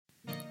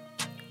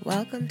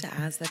Welcome to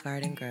As the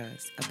Garden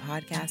Grows, a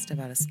podcast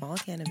about a small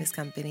cannabis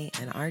company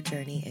and our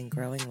journey in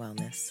growing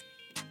wellness.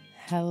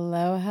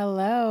 Hello,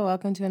 hello.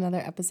 Welcome to another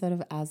episode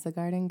of As the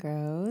Garden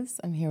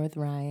Grows. I'm here with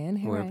Ryan.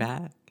 Hey, we're Ryan.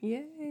 back.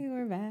 Yay,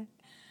 we're back.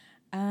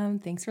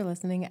 Thanks for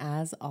listening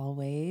as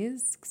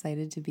always.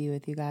 Excited to be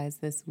with you guys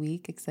this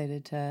week.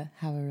 Excited to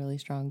have a really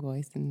strong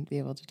voice and be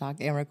able to talk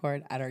and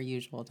record at our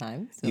usual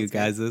time. You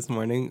guys, this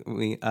morning,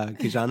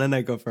 Kijana and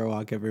I go for a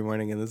walk every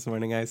morning, and this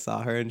morning I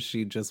saw her and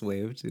she just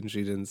waved and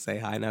she didn't say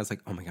hi, and I was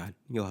like, oh my God,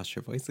 you lost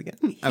your voice again.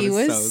 He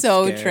was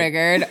so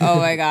triggered. Oh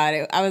my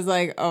God. I was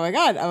like, oh my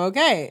God, I'm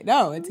okay.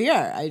 No, it's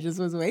here. I just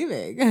was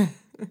waving.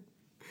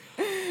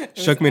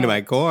 Shook me to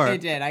my core.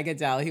 It did. I could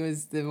tell.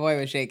 The boy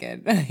was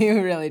shaken. He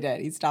really did.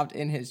 He stopped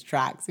in his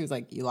tracks. He was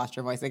like, you lost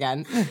your voice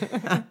again.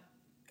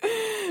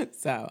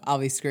 So I'll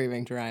be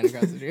screaming to Ryan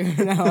across the street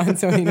from now on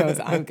so he knows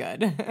I'm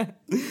good.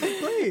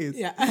 Please.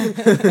 Yeah.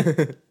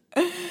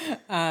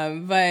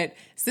 But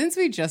since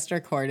we just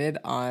recorded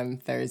on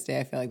Thursday,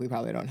 I feel like we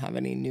probably don't have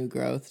any new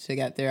growth to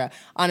get through.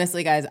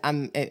 Honestly, guys,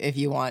 if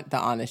you want the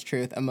honest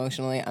truth,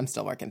 emotionally, I'm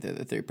still working through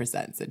the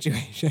 3%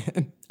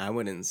 situation. I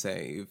wouldn't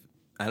say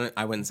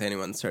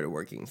anyone started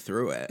working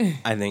through it.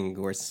 I think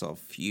we're still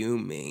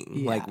fuming.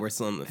 Yeah. Like, we're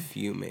still in the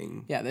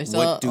fuming. Yeah, there's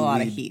still a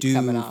lot of heat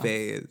coming off.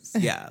 Phase.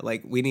 Yeah,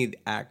 like, we need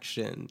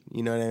action.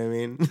 You know what I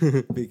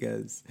mean?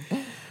 Because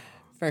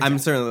I'm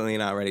certainly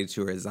not ready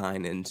to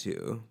resign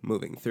into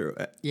moving through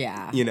it.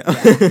 Yeah. You know?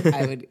 Yeah,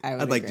 I would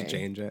I'd like to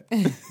change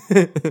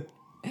it.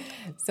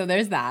 So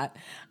there's that.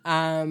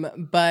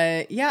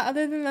 But yeah,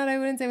 other than that, I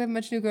wouldn't say we have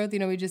much new growth. You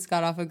know, we just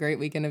got off a great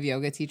weekend of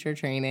yoga teacher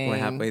training. We're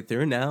halfway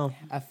through now.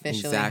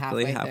 Officially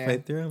exactly halfway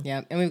through.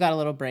 Yeah. And we've got a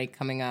little break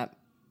coming up.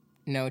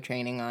 No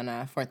training on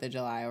 4th of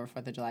July or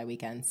 4th of July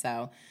weekend.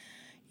 So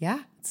yeah,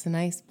 it's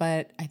nice.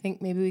 But I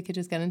think maybe we could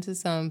just get into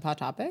some pot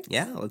topics.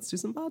 Yeah, let's do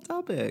some pot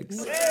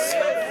topics.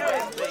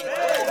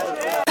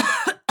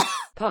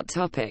 Hot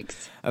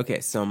topics. Okay,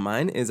 so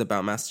mine is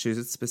about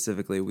Massachusetts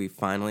specifically. We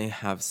finally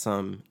have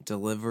some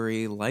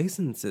delivery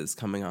licenses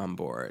coming on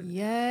board.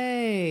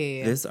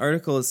 Yay. This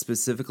article is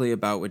specifically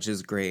about, which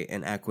is great,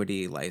 an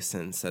equity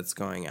license that's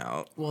going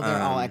out. Well, they're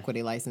all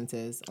equity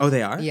licenses. Oh,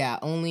 they are? Yeah,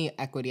 only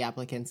equity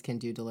applicants can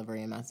do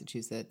delivery in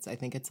Massachusetts. I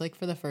think it's like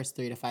for the first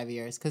 3 to 5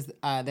 years because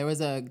there was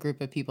a group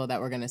of people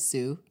that were going to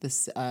sue the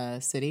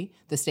state.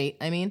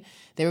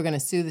 They were going to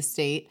sue the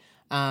state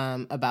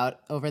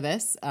about over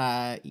this.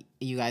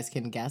 You guys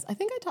can guess. I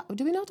think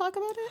do we not talk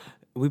about it?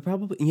 We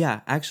probably,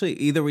 yeah. Actually,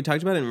 either we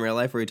talked about it in real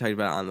life or we talked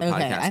about it on the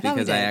podcast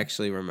because I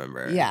actually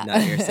remember. Yeah. Now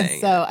that you're saying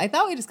so I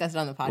thought we discussed it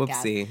on the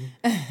podcast.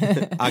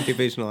 Whoopsie.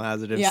 Occupational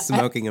hazard of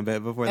smoking a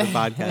bit before the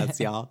podcast,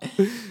 y'all.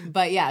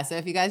 But yeah, so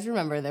if you guys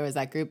remember, there was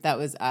that group that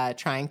was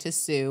trying to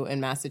sue in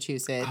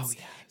Massachusetts. Oh,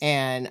 yes.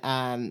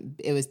 And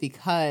it was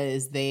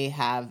because they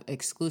have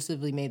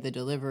exclusively made the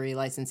delivery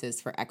licenses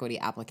for equity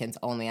applicants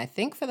only, I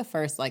think for the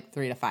first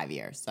 3 to 5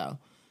 years. So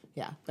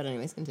yeah, but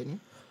anyways, continue.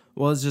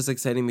 Well, it's just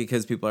exciting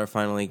because people are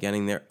finally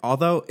getting there.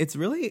 Although it's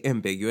really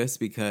ambiguous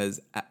because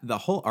the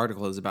whole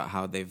article is about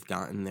how they've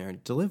gotten their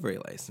delivery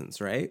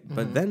license, right? Mm-hmm.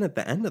 But then at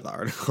the end of the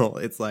article,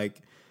 it's like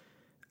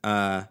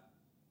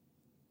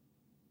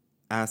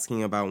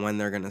asking about when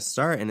they're going to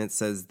start. And it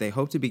says they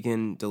hope to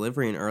begin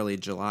delivery in early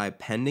July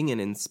pending an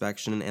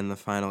inspection and the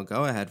final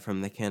go-ahead from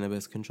the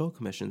Cannabis Control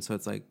Commission. So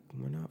it's like,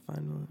 we're not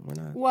final.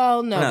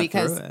 Well, no,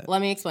 because let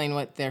me explain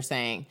what they're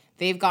saying.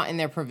 They've gotten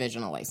their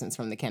provisional license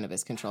from the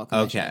Cannabis Control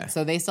Commission. Okay.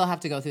 So they still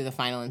have to go through the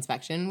final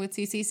inspection with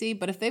CCC.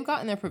 But if they've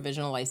gotten their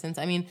provisional license,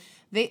 I mean,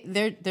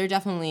 they're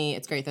definitely,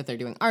 it's great that they're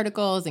doing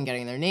articles and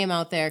getting their name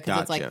out there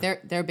because it's like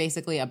they're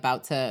basically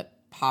about to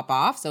pop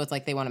off, so it's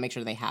like they want to make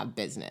sure they have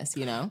business,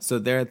 you know? So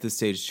they're at the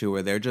stage too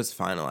where they're just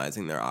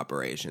finalizing their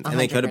operations. And 100%.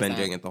 They could have been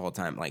doing it the whole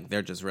time. Like,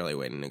 they're just really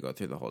waiting to go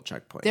through the whole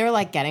checkpoint. They're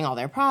like getting all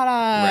their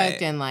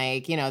product and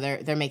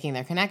they're making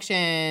their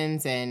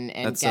connections and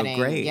that's getting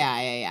so great.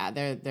 Yeah.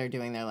 They're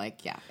doing their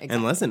exactly.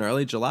 And listen,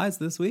 early July is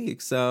this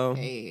week, so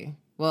hey.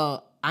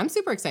 Well, I'm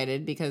super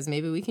excited because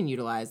maybe we can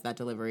utilize that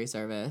delivery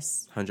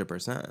service.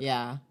 100%.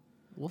 Yeah.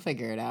 We'll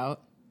figure it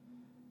out.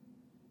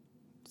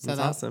 So that's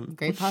awesome.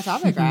 Great pot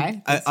topic,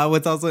 right?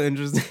 What's also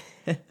interesting.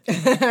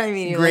 I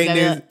mean, great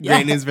news.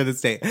 Great news for the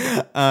state.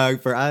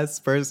 For us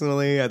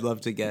personally, I'd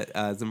love to get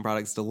some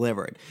products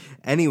delivered.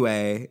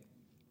 Anyway,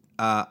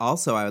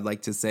 also I would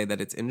like to say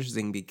that it's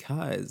interesting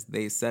because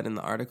they said in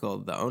the article,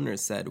 the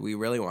owners said we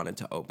really wanted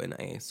to open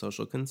a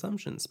social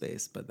consumption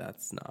space, but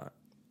that's not.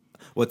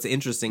 What's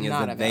interesting is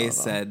that they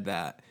said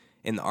that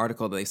in the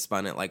article they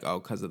spun it like,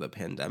 because of the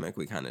pandemic,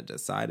 we kind of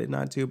decided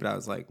not to. But I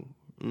was like,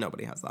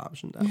 nobody has the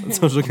option to have a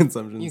social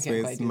consumption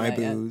space. My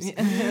booze.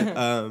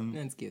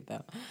 That's cute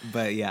though.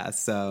 But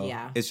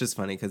it's just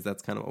funny because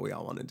that's kind of what we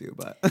all want to do.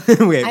 But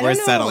we're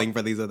settling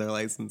for these other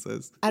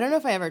licenses. I don't know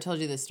if I ever told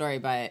you this story,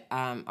 but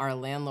our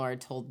landlord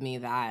told me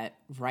that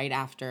right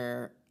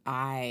after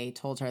I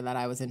told her that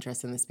I was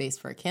interested in the space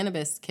for a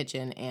cannabis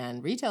kitchen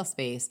and retail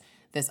space,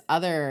 this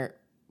other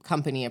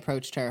company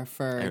approached her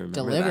for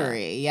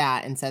delivery.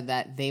 Yeah, and said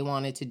that they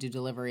wanted to do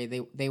delivery.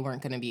 They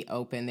weren't going to be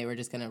open. They were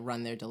just going to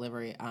run their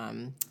delivery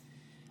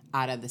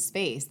out of the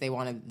space. They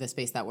wanted the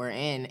space that we're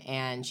in.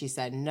 And she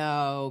said,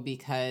 no,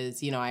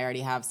 because, you know, I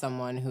already have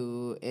someone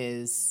who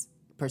is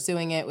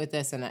pursuing it with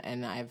this,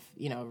 and I've,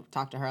 you know,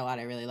 talked to her a lot.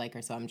 I really like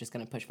her, so I'm just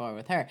going to push forward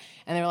with her.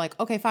 And they were like,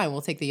 okay, fine,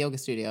 we'll take the yoga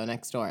studio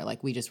next door.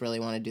 Like, we just really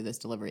want to do this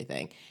delivery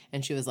thing.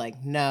 And she was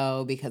like,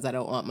 no, because I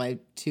don't want my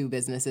two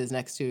businesses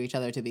next to each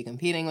other to be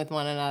competing with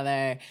one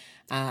another.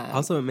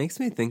 Also, it makes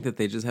me think that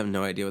they just have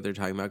no idea what they're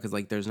talking about, because,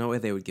 like, there's no way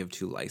they would give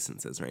two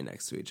licenses right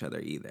next to each other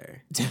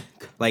either.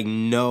 Like,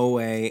 no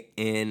way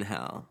in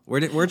hell.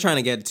 We're trying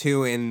to get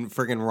two in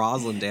freaking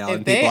Roslindale,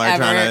 and people are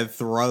trying to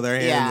throw their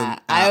hands. Yeah,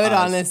 I would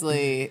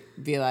honestly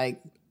be like,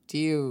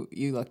 you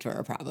looked for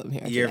a problem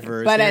here.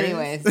 But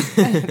anyways,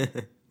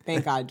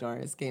 thank God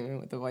Doris came in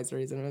with the voice of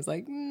reason and was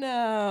like,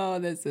 no,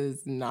 this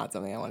is not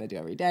something I want to do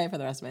every day for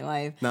the rest of my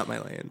life. Not my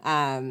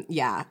lane.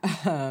 Yeah.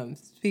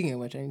 Speaking of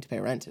which, I need to pay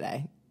rent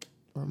today.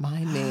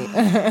 Remind me.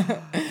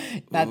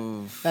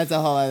 That's a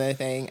whole other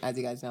thing. As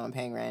you guys know, I'm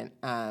paying rent.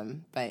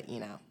 But,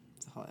 you know,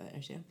 it's a whole other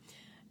issue.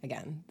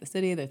 Again, the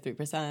city, they're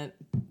 3%.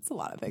 It's a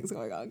lot of things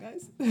going on,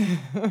 guys.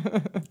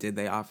 Did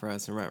they offer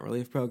us a rent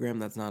relief program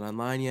that's not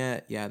online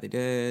yet? Yeah, they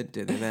did.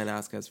 Did they then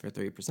ask us for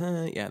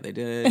 3%? Yeah, they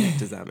did.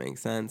 Does that make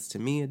sense? To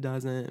me, it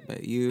doesn't.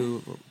 But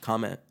you,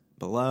 comment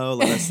below.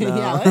 Let us know.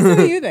 Yeah, let us know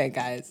what you think,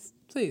 guys.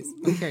 Please,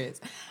 I'm curious.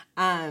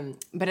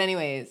 But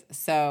anyways,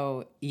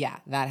 so yeah,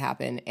 that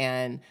happened.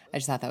 And I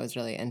just thought that was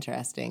really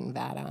interesting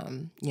that,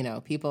 you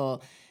know,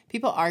 people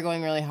are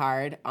going really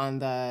hard on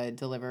the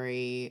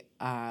delivery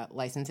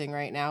licensing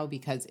right now,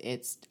 because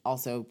it's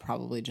also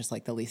probably just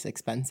like the least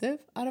expensive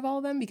out of all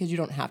of them, because you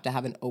don't have to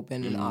have an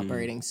open and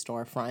operating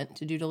storefront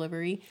to do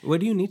delivery. What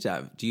do you need to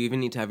have? Do you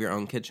even need to have your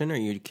own kitchen, or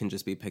you can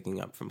just be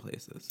picking up from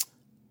places?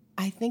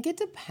 I think it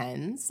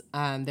depends.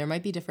 There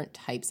might be different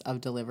types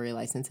of delivery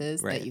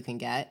licenses that you can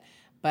get.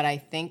 But I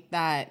think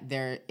that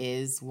there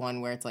is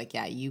one where it's like,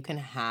 yeah, you can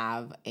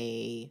have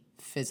a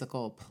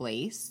physical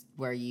place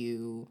where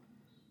you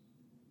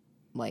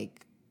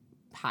like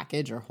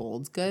package or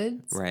holds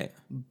goods. Right.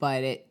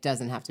 But it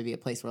doesn't have to be a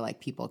place where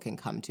like people can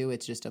come to.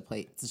 It's just a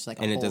place. It's just like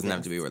a And it doesn't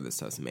have to be where the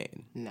stuff's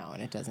made. No,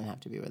 and it doesn't have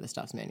to be where the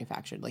stuff's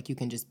manufactured. Like, you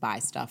can just buy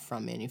stuff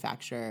from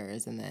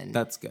manufacturers, and then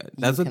that's good.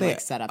 That's what they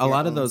set up. A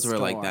lot of those were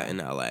like that in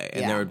LA,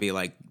 and Yeah. there would be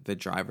like the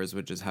drivers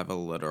would just have a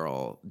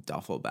literal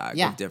duffel bag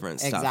of different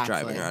stuff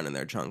driving around in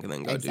their trunk, and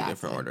then go do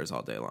different orders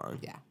all day long.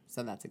 Yeah,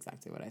 so that's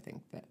exactly what I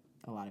think that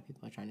a lot of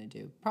people are trying to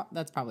do.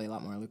 That's probably a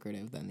lot more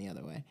lucrative than the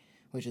other way,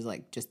 which is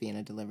like just being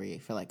a delivery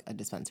for like a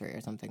dispensary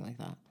or something like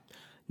that.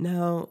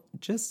 Now,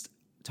 just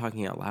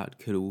talking out loud,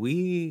 could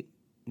we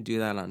do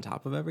that on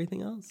top of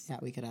everything else? Yeah,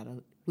 we could add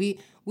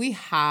we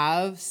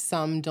have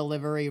some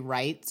delivery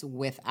rights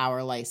with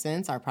our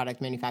license, our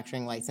product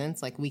manufacturing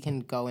license. Like, we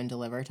can go and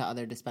deliver to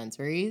other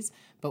dispensaries,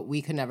 but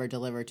we could never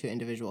deliver to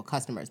individual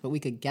customers. But we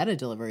could get a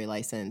delivery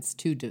license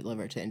to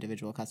deliver to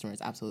individual customers,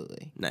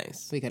 absolutely.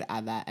 Nice. We could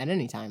add that at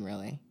any time,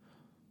 really.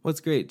 What's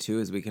great, too,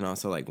 is we can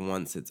also, like,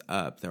 once it's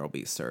up, there will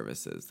be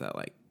services that,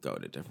 like, go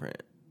to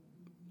different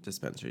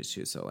dispensaries,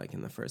 too. So, like,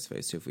 in the first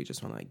phase, too, if we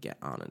just want to, like, get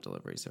on a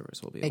delivery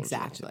service, we'll be able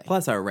to.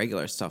 Plus, our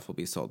regular stuff will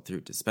be sold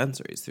through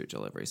dispensaries through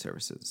delivery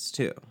services,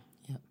 too.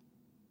 Yep.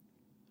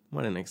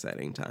 What an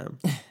exciting time.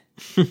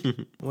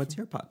 What's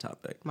your pot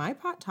topic? My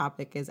pot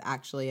topic is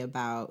actually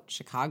about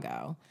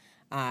Chicago,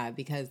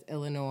 because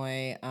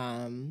Illinois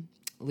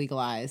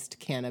legalized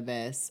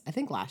cannabis, I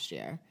think, last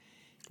year.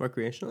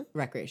 Recreationally?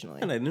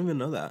 Recreationally. And I didn't even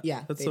know that.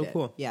 Yeah. That's so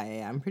cool. Yeah.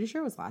 I'm pretty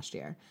sure it was last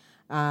year.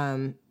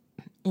 And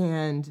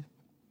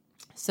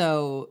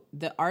so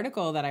the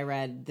article that I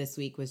read this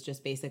week was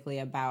just basically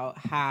about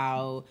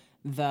how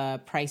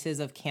the prices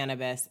of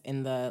cannabis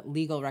in the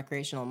legal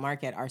recreational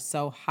market are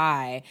so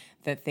high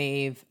that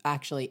they've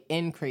actually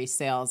increased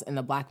sales in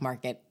the black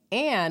market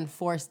and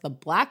forced the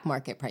black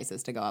market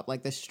prices to go up,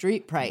 like the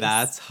street price.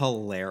 That's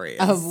hilarious.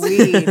 Of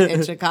weed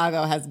in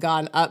Chicago has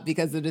gone up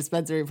because the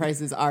dispensary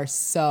prices are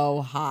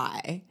so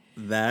high.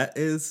 That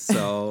is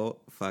so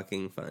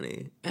fucking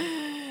funny.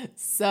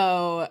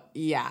 So,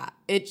 yeah,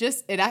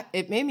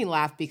 it made me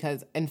laugh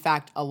because, in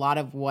fact, a lot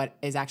of what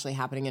is actually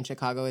happening in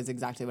Chicago is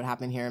exactly what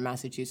happened here in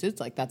Massachusetts.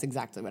 Like, that's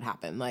exactly what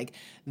happened. Like,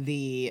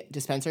 the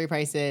dispensary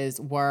prices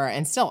were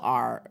and still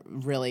are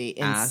really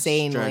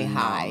insanely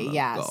high.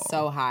 Yeah,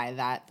 so high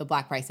that the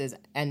black prices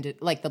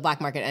the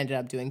black market ended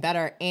up doing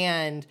better,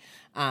 and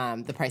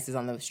the prices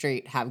on the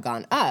street have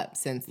gone up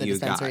since the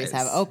dispensaries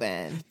have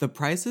opened. The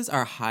prices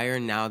are higher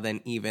now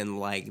than even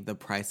like the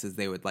prices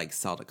they would like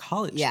sell to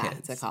college kids. Yeah,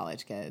 to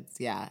college kids.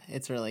 Yeah,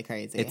 it's really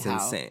crazy. It's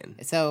insane.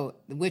 So,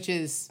 which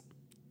is,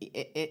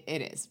 it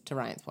is, to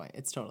Ryan's point,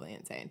 it's totally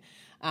insane.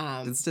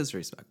 It's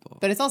disrespectful.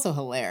 But it's also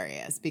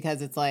hilarious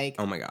because it's like,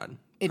 oh my God.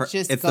 It's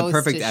the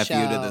perfect FU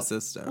to the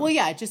system. Well,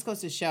 yeah, it just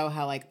goes to show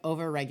how like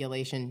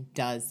overregulation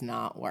does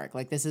not work.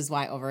 Like, this is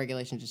why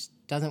overregulation just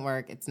doesn't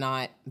work. It's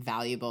not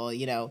valuable.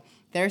 You know,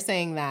 they're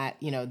saying that,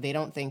 you know, they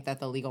don't think that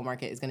the legal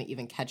market is going to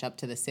even catch up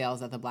to the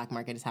sales that the black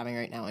market is having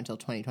right now until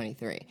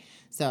 2023.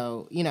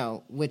 So, you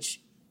know, which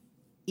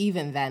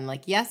even then,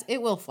 like, yes,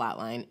 it will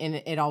flatline, and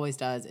it always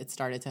does. It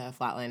started to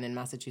flatline in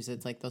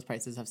Massachusetts. Like, those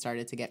prices have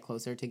started to get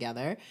closer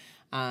together.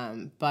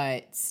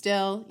 But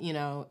still, you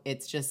know,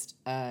 it's just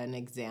an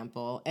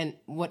example. And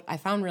what I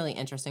found really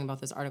interesting about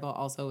this article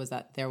also was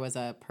that there was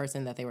a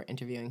person that they were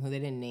interviewing who they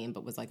didn't name,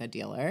 but was like a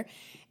dealer.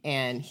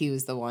 And he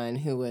was the one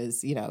who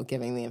was, you know,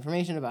 giving the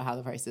information about how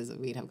the prices of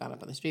weed have gone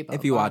up on the street.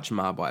 If you watch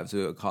Mob Wives,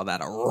 we would call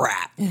that a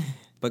rap.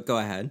 But go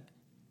ahead.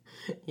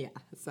 Yeah.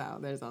 So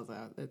there's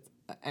also,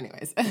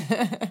 anyways.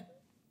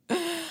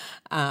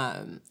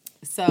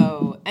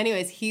 So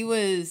anyways, he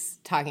was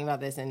talking about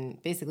this,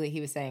 and basically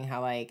he was saying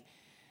how, like,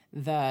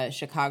 the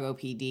Chicago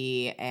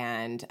PD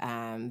and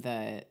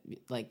the,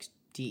 like,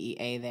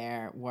 DEA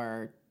there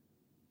were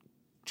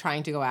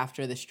trying to go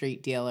after the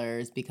street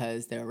dealers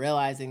because they're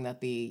realizing that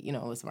the, you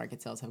know, illicit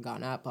market sales have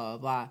gone up, blah,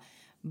 blah,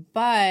 blah.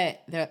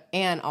 But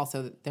and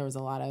also there was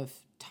a lot of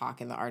talk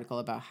in the article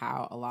about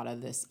how a lot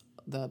of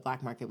the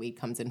black market weed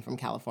comes in from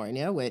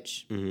California,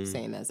 which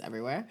same as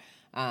everywhere.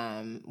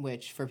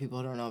 Which, for people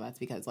who don't know, that's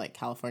because, like,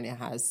 California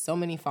has so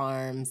many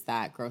farms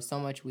that grow so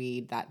much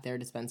weed that their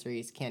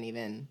dispensaries can't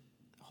even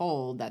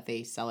hold, that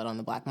they sell it on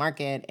the black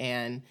market,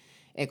 and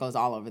it goes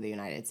all over the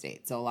United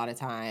States. So a lot of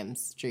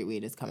times street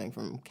weed is coming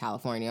from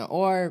California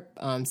or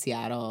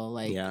Seattle,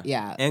 like,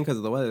 yeah. And because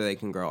of the weather, they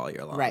can grow all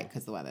year long. Right,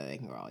 because the weather, they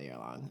can grow all year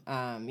long.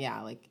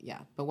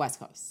 But West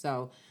Coast.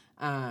 So,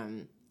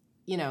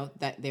 you know,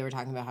 that they were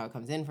talking about how it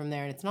comes in from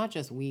there. And it's not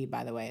just weed,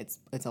 by the way.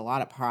 It's a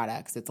lot of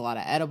products. It's a lot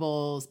of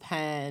edibles,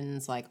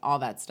 pens, like, all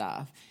that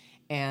stuff.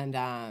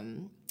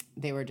 And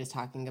they were just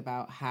talking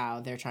about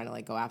how they're trying to,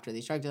 like, go after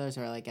these drug dealers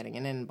who are, like, getting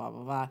it in, blah,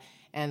 blah, blah.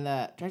 And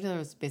the drug dealer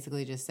was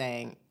basically just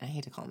saying, I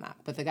hate to call him that,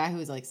 but the guy who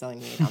was, like,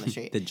 selling weed on the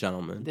street. The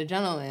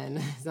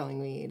gentleman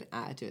selling weed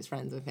to his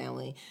friends and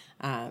family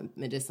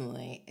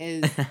medicinally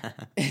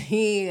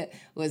he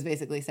was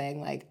basically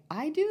saying, like,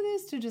 I do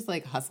this to just,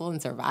 like, hustle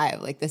and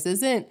survive. Like,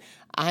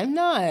 I'm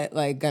not,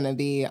 like, gonna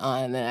be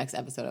on the next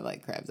episode of,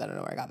 like, Cribs. I don't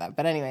know where I got that.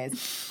 But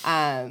anyways,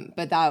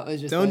 but that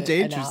was just Don't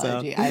date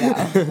analogy. yourself. I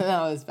know.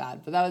 That was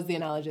bad. But that was the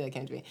analogy that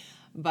came to me.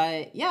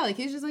 But yeah, like,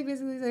 he's just, like,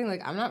 basically saying,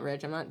 like, I'm not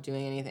rich, I'm not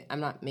doing anything, I'm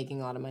not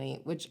making a lot of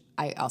money, which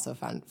I also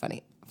found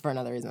funny for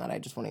another reason that I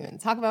just won't even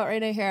talk about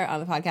right here on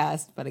the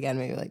podcast. But again,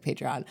 maybe, like,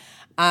 Patreon.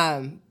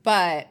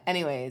 But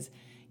anyways,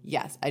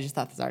 yes, I just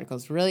thought this article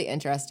was really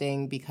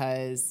interesting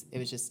because it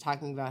was just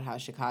talking about how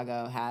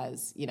Chicago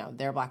has, you know,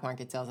 their black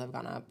market sales have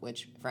gone up,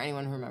 which, for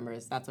anyone who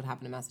remembers, that's what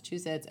happened in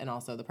Massachusetts, and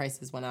also the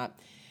prices went up.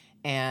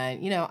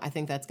 And, you know, I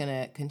think that's going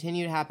to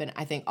continue to happen.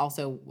 I think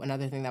also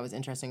another thing that was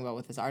interesting about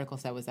what this article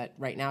said was that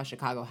right now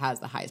Chicago has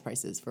the highest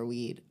prices for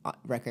weed,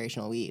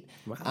 recreational weed,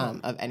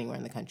 of anywhere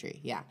in the country.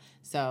 Yeah.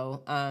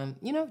 So,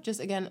 you know, just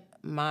again,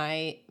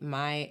 my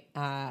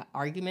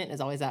argument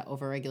is always that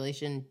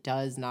overregulation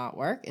does not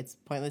work. It's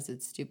pointless.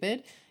 It's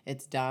stupid.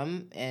 It's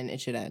dumb, and it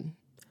should end.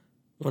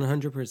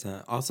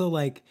 100%. Also,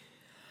 like,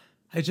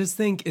 I just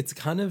think it's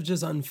kind of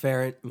just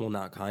unfair. Well,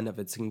 not kind of.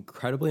 It's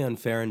incredibly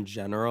unfair in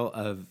general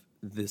of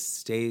the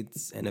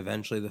states and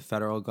eventually the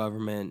federal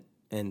government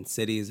and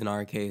cities, in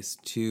our case,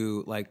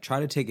 to, like,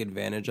 try to take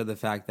advantage of the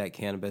fact that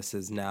cannabis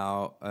is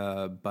now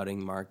a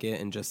budding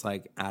market and just,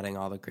 like, adding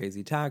all the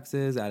crazy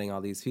taxes, adding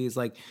all these fees.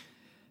 Like,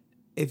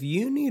 if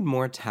you need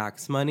more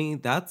tax money,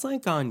 that's,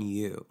 like, on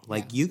you.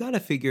 Like, yes. You got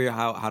to figure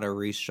out how to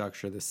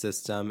restructure the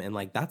system, and,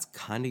 like, that's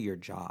kind of your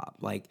job.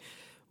 Like,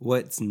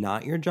 what's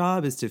not your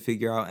job is to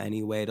figure out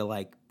any way to,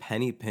 like,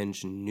 penny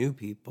pinch new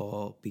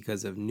people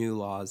because of new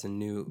laws and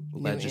new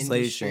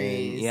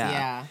legislation.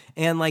 Yeah.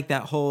 And, like,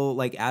 that whole,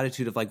 like,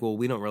 attitude of, like, well,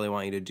 we don't really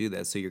want you to do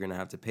this, so you're going to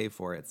have to pay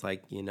for it. It's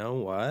like, you know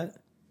what?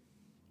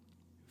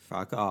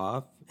 Fuck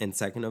off. And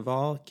second of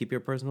all, keep your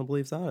personal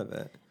beliefs out of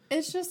it.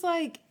 It's just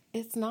like,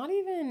 it's not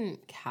even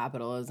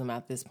capitalism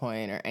at this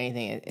point or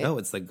anything. No,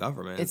 it's the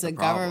government. It's the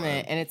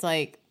government. And it's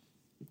like,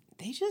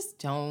 they just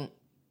don't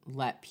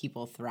let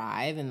people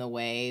thrive in the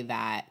way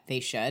that they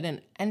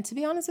should. And to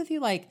be honest with you,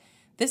 like,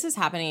 this is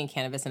happening in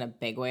cannabis in a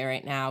big way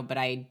right now, but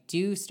I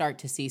do start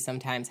to see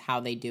sometimes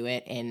how they do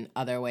it in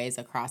other ways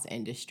across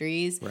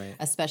industries, right.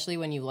 Especially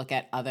when you look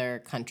at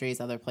other countries,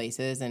 other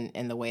places,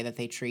 and the way that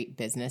they treat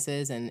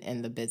businesses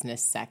and the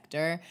business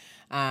sector.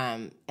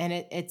 And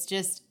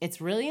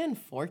it's really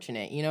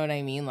unfortunate. You know what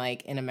I mean?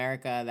 Like, in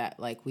America, that,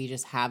 like, we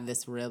just have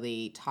this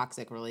really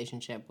toxic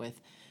relationship with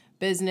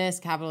business,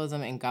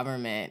 capitalism, and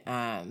government,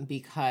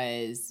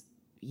 because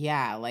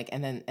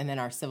and then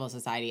our civil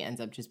society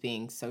ends up just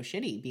being so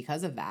shitty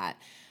because of that.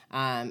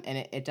 And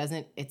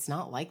it's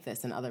not like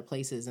this in other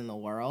places in the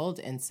world.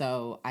 And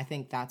so I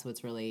think that's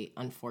what's really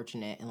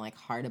unfortunate and, like,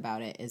 hard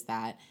about it, is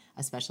that,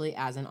 especially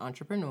as an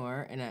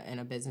entrepreneur and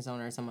a business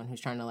owner, someone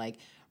who's trying to, like,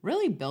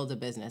 really build a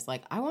business,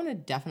 like, I want to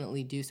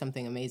definitely do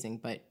something amazing.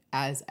 But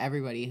as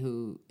everybody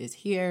who is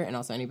here, and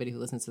also anybody who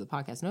listens to the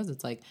podcast knows,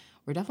 it's like,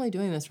 we're definitely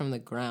doing this from the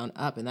ground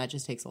up. And that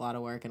just takes a lot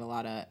of work and a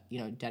lot of, you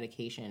know,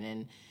 dedication.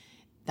 And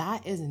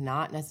that is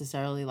not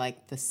necessarily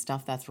like the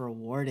stuff that's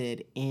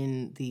rewarded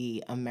in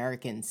the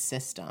American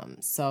system.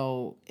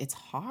 So it's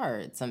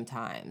hard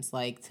sometimes,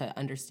 like, to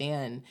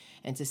understand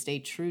and to stay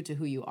true to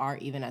who you are,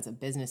 even as a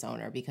business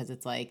owner, because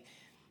it's like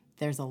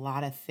there's a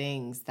lot of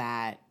things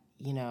that,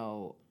 you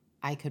know,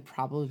 I could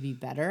probably be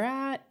better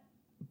at,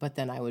 but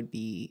then I would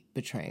be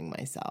betraying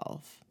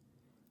myself.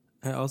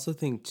 I also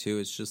think, too,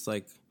 it's just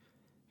like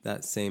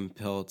that same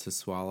pill to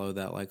swallow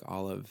that like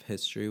all of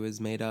history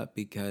was made up,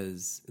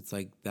 because it's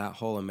like that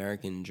whole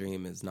American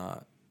dream is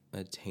not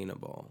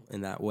attainable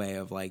in that way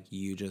of like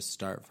you just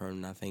start from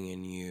nothing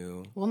and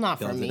you not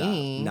for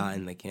me, not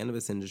in the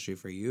cannabis industry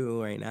for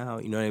you right now,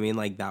 you know what I mean?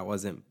 Like that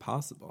wasn't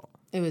possible.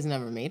 It was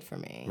never made for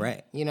me,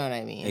 right? You know what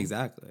I mean?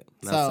 Exactly.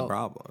 That's the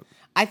problem.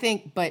 I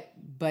think, but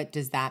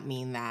does that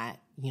mean that,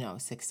 you know,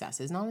 success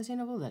is not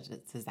attainable?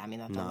 Does that mean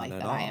that the life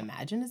that I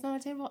imagine is not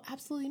attainable?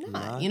 Absolutely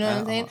not. You know what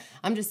I'm saying?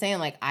 I'm just saying,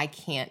 like, I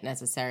can't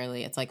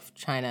necessarily, it's like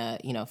trying to,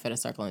 you know, fit a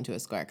circle into a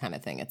square kind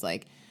of thing. It's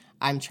like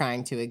I'm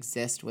trying to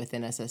exist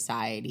within a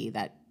society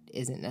that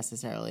isn't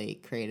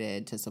necessarily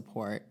created to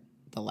support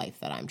the life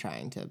that I'm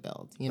trying to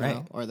build, you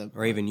know,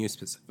 or even you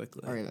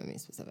specifically. Or even me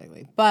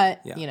specifically.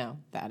 But, you know,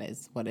 that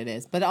is what it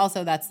is. But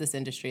also that's this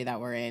industry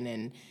that we're in.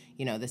 And,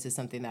 you know, this is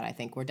something that I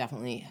think we're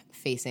definitely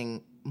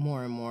facing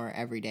more and more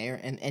every day,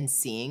 and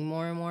seeing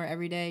more and more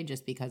every day,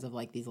 just because of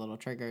like these little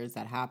triggers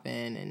that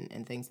happen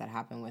and things that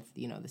happen with,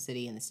 you know, the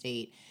city and the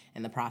state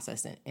and the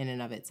process in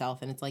and of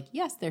itself. And it's like,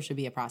 yes, there should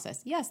be a process.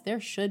 Yes, there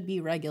should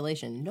be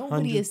regulation.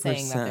 Nobody 100%. Is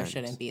saying that there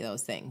shouldn't be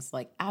those things.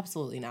 Like,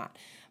 absolutely not.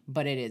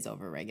 But it is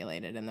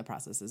overregulated, and the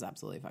process is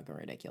absolutely fucking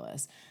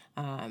ridiculous.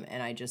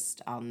 And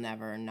I'll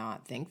never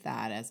not think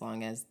that, as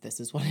long as this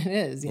is what it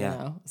is, you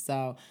know?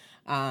 So,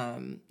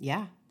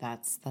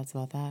 that's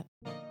about that.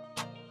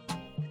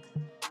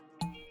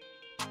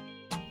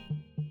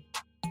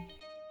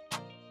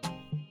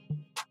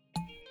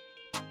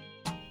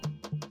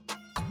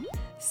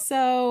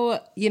 So,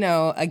 you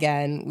know,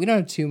 again, we don't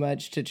have too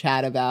much to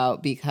chat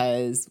about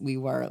because we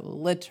were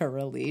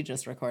literally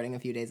just recording a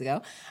few days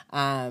ago.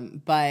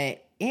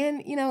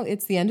 And, you know,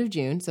 it's the end of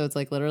June, so it's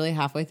like literally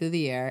halfway through the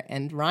year.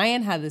 And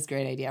Ryan had this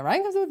great idea.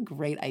 Ryan comes up with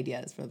great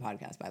ideas for the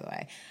podcast, by the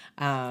way.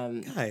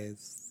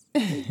 Guys,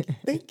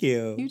 thank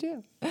you. You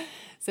do.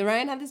 So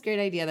Ryan had this great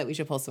idea that we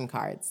should pull some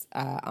cards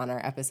on our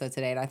episode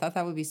today, and I thought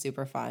that would be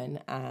super fun.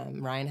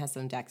 Ryan has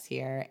some decks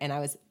here, and I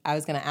was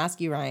going to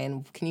ask you,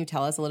 Ryan, can you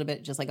tell us a little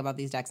bit just like about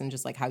these decks and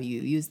just like how you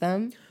use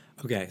them?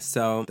 Okay,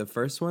 so the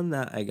first one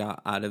that I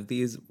got out of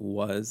these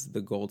was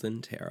the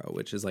Golden Tarot,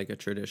 which is like a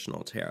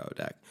traditional tarot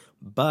deck.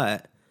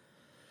 But,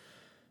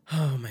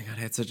 oh my God,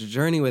 I had such a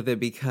journey with it,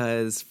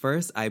 because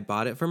first I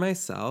bought it for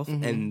myself,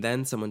 and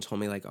then someone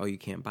told me like, oh, you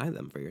can't buy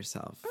them for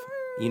yourself.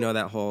 You know,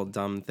 that whole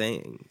dumb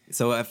thing.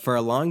 So for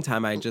a long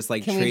time, I just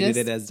like treated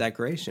it as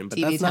decoration. But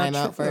TV that's not time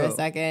out true. for a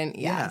second.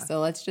 Yeah. So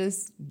let's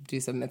just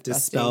do some myth busting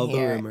Dispel the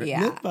rumor.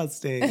 Yeah. Myth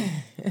busting.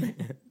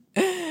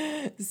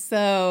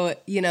 So,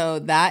 you know,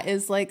 that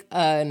is like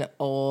an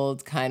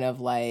old kind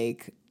of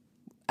like,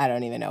 I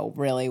don't even know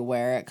really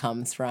where it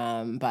comes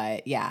from.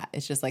 But yeah,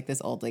 it's just like this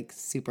old like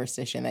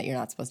superstition that you're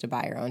not supposed to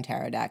buy your own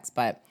tarot decks.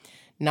 But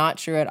not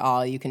true at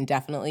all. You can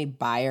definitely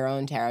buy your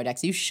own tarot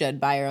decks. You should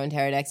buy your own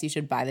tarot decks. You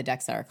should buy the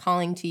decks that are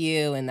calling to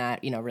you and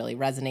that, you know, really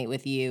resonate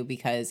with you,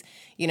 because,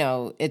 you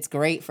know, it's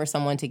great for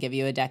someone to give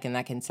you a deck, and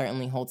that can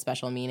certainly hold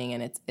special meaning.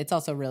 And it's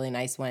also really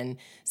nice when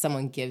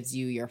someone gives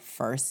you your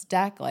first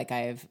deck. Like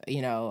I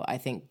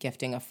think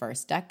gifting a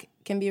first deck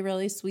can be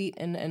really sweet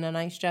and a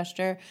nice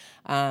gesture,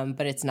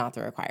 but it's not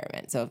the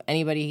requirement. So if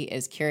anybody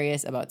is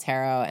curious about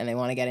tarot and they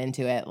want to get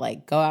into it,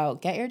 like go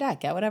out, get your deck,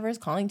 get whatever is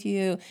calling to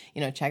you,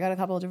 you know, check out a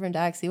couple of different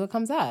decks, see what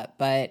comes up,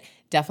 but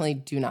definitely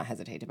do not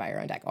hesitate to buy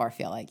your own deck or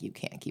feel like you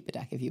can't keep a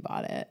deck if you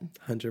bought it.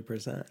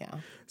 100%. Yeah.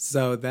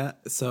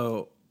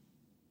 So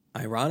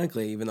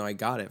ironically, even though I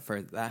got it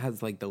that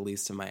has like the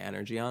least of my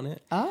energy on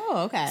it.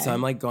 Oh, okay. So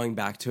I'm like going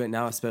back to it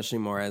now, especially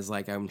more as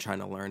like I'm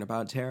trying to learn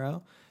about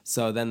tarot.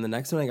 So then the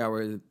next one I got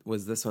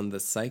was this one, the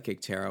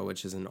Psychic Tarot,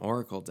 which is an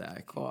oracle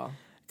deck. Cool.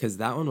 Because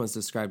that one was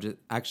described,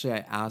 actually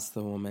I asked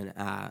the woman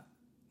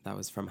that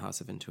was from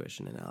House of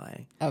Intuition in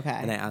LA. Okay.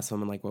 And I asked the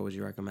woman like, what would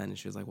you recommend? And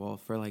she was like, well,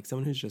 for like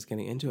someone who's just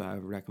getting into it, I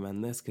would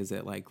recommend this, because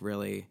it like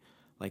really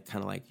like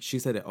kind of like, she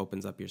said it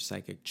opens up your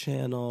psychic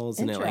channels,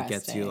 and it like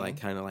gets you like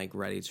kind of like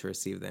ready to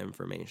receive the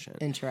information.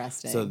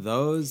 Interesting. So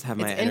those have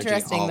my energy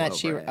all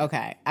over it.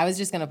 Okay. I was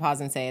just going to pause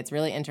and say it's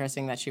really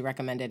interesting that she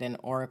recommended an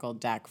oracle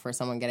deck for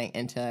someone getting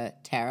into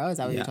tarot. Is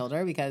that what you told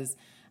her? Because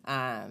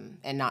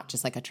and not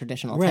just like a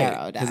traditional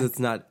tarot deck. Because it's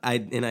not,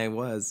 I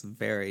was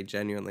very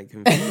genuinely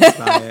confused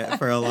by it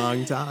for a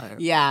long time.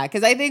 Yeah,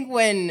 because I think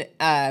when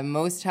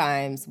most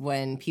times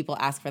when people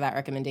ask for that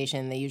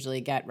recommendation, they usually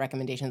get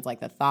recommendations like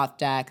the Thoth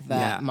deck,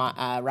 the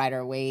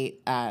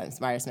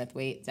Rider-Smith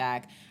Waite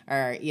deck,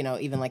 or, you know,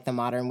 even like the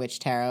Modern Witch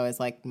Tarot is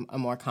like a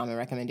more common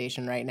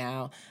recommendation right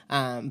now.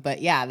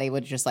 But yeah, they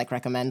would just like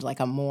recommend like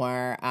a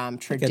more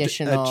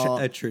traditional,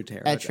 a true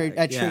tarot deck.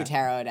 True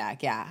tarot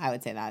deck. Yeah, I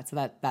would say that.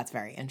 So that's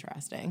very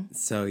interesting.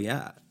 So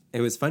yeah, It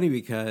was funny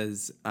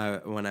because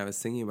when I was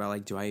thinking about,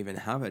 like, do I even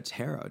have a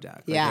tarot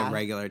deck? Like a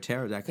regular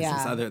tarot deck?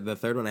 Because the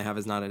third one I have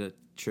is not a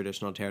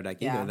traditional tarot deck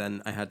either.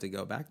 Then I had to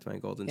go back to my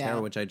Golden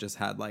Tarot, which I just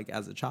had, like,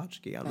 as a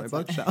tchotchke on my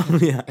bookshelf.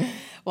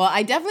 Well,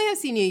 I definitely have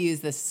seen you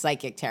use the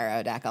Psychic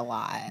Tarot deck a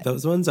lot.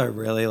 Those ones are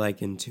really,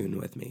 like, in tune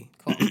with me.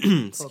 Cool.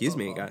 Excuse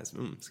me, guys.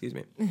 Excuse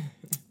me.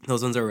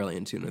 Those ones are really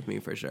in tune with me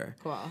for sure.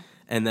 Cool.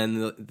 And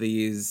then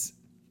these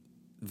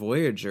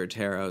Voyager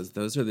tarots,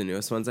 those are the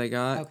newest ones I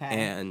got. Okay.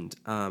 And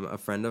a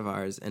friend of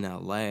ours in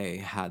LA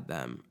had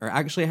them, or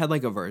actually had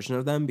like a version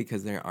of them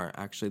because they aren't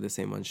actually the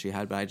same ones she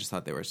had, but I just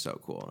thought they were so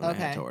cool and I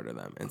had to order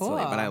them. And cool. so,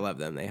 like, but I love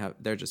them.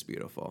 They're just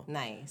beautiful.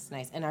 Nice.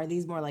 And are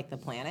these more like the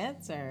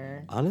planets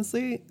or?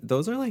 Honestly,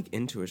 those are like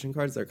intuition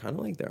cards. They're kind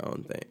of like their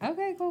own thing.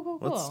 Okay, cool.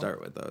 Let's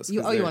start with those.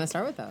 You want to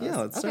start with those? Yeah,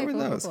 let's start with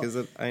those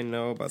because I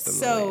know about them the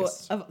So,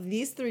 least. of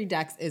these 3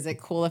 decks, is it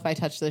cool if I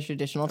touch the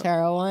traditional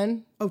tarot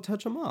one? Oh,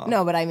 touch them all.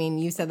 No, but I mean,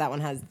 you said that one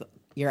has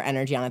your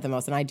energy on it the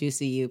most, and I do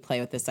see you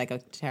play with the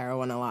Psychic Tarot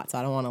one a lot, so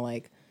I don't want to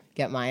like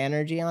get my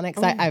energy on it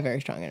because I have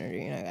very strong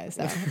energy, you know, guys.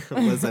 So.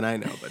 Listen, I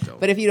know, but don't.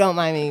 But if you don't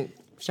mind me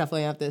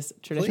shuffling up this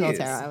traditional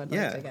tarot, I would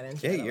love to get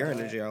into it. Yeah, your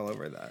energy all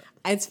over that.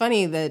 It's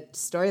funny, the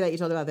story that you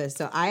told about this.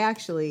 So I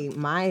actually,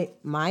 my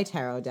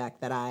tarot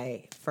deck that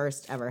I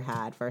first ever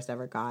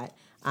got,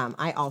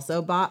 I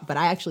also bought, but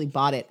I actually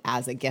bought it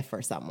as a gift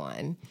for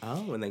someone.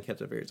 Oh, and then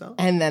kept it for yourself?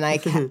 And then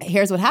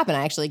here's what happened.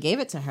 I actually gave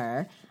it to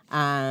her.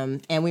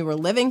 And we were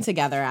living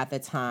together at the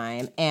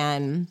time.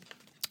 And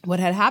what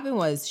had happened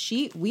was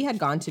we had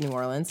gone to New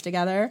Orleans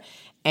together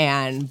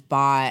and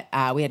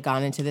we had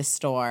gone into this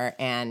store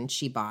and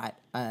she bought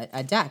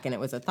a deck, and it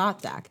was a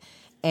thought deck.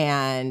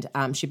 And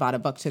she bought a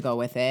book to go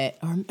with it.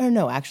 Or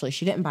no, actually,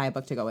 she didn't buy a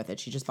book to go with it.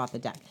 She just bought the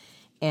deck.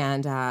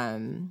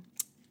 And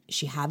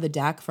she had the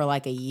deck for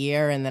like a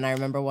year, and then I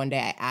remember one day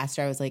I asked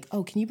her, I was like,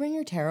 "Oh, can you bring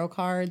your tarot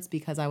cards?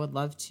 Because I would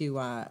love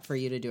to for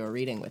you to do a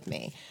reading with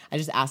me." I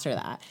just asked her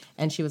that,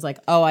 and she was like,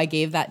 "Oh, I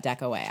gave that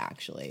deck away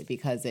actually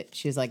because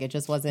she was like, it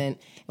wasn't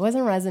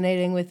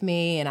resonating with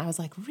me." And I was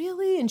like,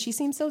 "Really?" And she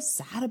seemed so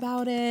sad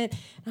about it,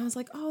 and I was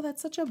like, "Oh,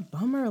 that's such a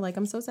bummer. Like,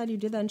 I'm so sad you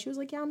did that." And she was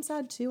like, "Yeah, I'm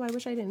sad too. I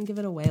wish I didn't give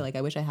it away. Like,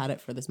 I wish I had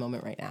it for this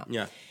moment right now."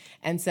 Yeah.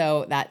 And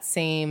so that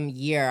same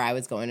year I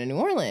was going to New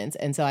Orleans.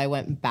 And so I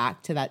went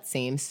back to that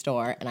same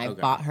store and I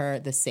bought her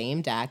the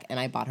same deck and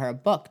I bought her a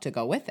book to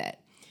go with it.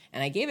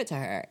 And I gave it to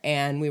her.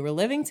 And we were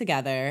living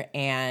together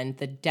and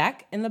the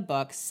deck and the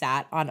book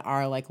sat on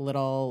our like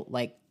little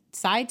like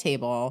side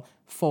table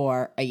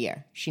for a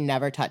year. She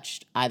never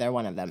touched either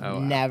one of them. Oh, wow.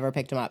 Never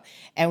picked them up.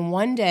 And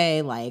one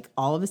day, like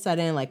all of a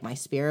sudden, like my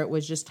spirit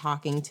was just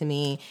talking to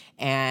me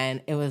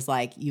and it was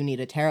like, you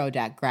need a tarot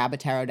deck, grab a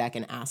tarot deck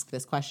and ask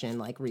this question,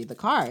 like read the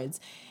cards.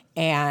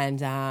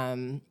 And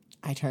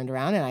I turned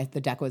around and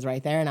the deck was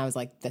right there and I was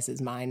like, this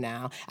is mine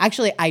now.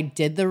 Actually, I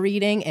did the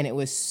reading and it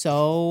was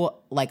so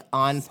like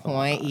on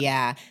point.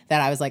 Yeah.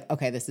 That I was like,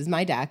 okay, this is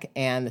my deck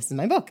and this is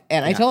my book.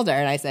 And I told her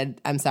and I said,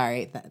 I'm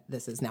sorry that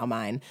this is now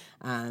mine.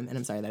 And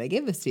I'm sorry that I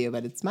gave this to you,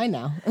 but it's mine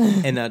now.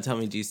 And now tell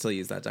me, do you still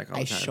use that deck all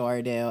the time? I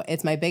sure do.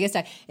 It's my biggest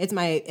deck. It's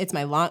my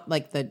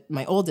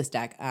my oldest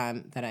deck,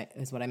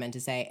 is what I meant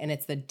to say. And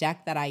it's the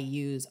deck that I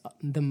use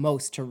the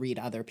most to read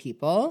other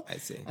people. I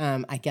see.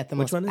 I get the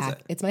Which most. one is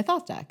it? It's my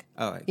thought deck.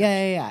 Oh,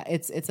 yeah.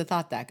 It's a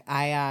thought deck.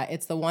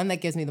 It's the one that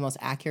gives me the most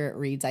accurate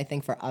reads, I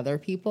think, for other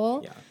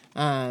people.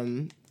 Yeah.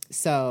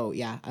 So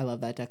yeah, I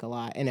love that deck a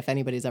lot. And if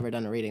anybody's ever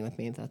done a reading with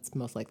me, that's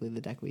most likely the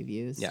deck we've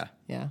used. Yeah.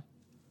 Yeah.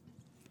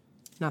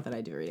 Not that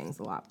I do readings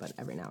a lot, but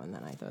every now and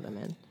then I throw them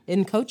in.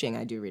 In coaching,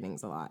 I do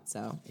readings a lot.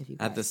 So if you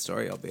guys, at the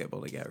store, you'll be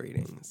able to get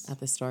readings. At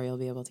the store, you'll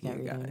be able to get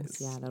readings.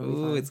 Guys. Yeah, that'll be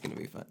fun. Ooh, it's gonna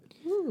be fun.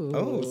 Ooh,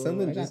 oh,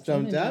 something just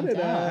jumped out at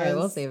us. All right,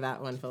 we'll save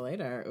that one for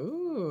later.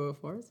 Ooh,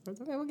 four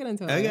sports. Okay, we'll get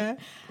into it. Okay.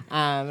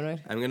 I'm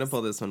gonna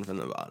pull this one from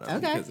the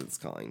bottom because it's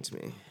calling to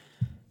me.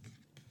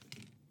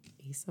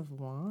 Ace of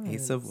Wands.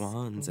 Ace of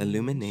Wands.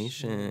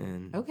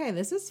 Illumination. Okay,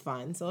 this is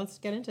fun. So let's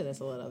get into this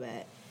a little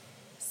bit.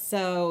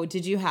 So,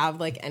 did you have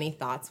like any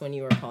thoughts when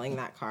you were pulling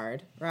that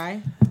card,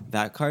 Rye?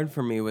 That card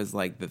for me was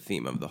like the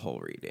theme of the whole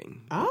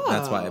reading. Oh,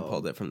 that's why I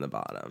pulled it from the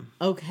bottom.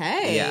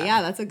 Okay,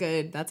 yeah, that's a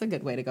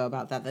good way to go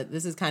about that.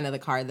 This is kind of the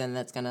card then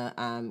that's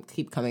gonna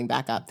keep coming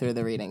back up through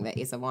the reading, the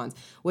Ace of Wands,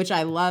 which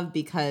I love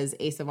because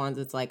Ace of Wands,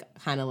 it's like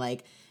kind of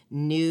like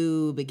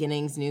new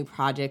beginnings, new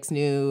projects,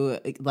 new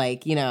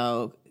like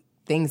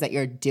things that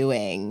you're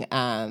doing.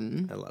 I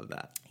love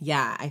that.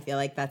 Yeah, I feel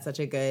like that's such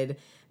a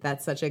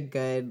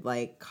good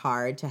like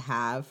card to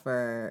have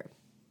for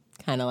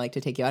kind of like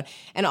to take you out.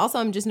 And also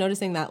I'm just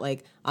noticing that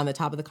like on the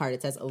top of the card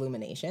it says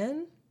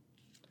illumination.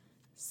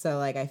 So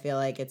like I feel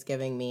like it's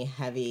giving me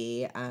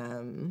heavy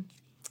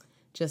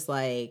just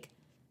like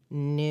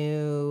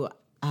new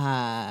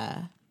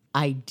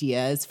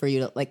ideas for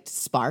you to like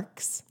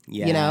sparks.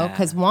 Yeah.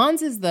 Because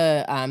Wands is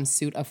the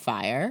suit of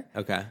fire.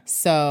 Okay.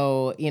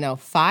 So,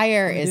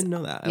 fire I is... didn't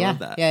know that. I yeah, love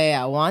that.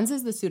 Yeah. Wands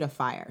is the suit of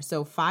fire.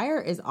 So fire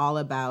is all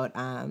about...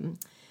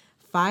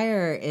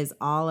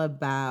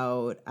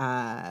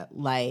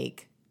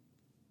 like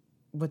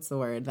what's the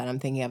word that I'm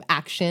thinking of?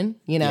 Action,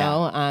 you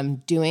know,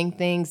 doing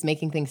things,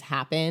 making things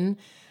happen.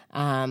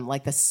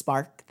 Like the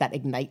spark that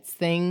ignites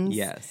things.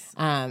 Yes.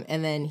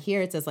 And then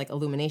here it says like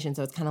illumination.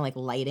 So it's kind of like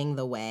lighting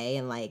the way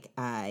and like,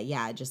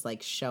 just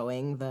like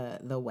showing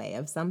the way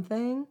of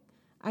something.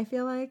 I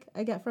feel like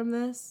I get from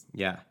this.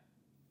 Yeah.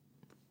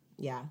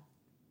 Yeah.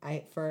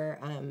 For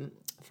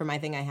my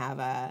thing, I have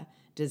a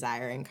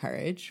desire and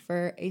courage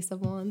for Ace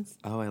of Wands.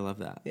 Oh, I love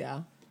that.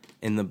 Yeah.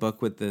 In the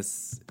book with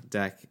this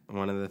deck,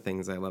 one of the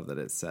things I love that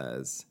it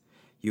says,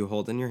 you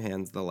hold in your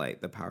hands the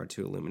light, the power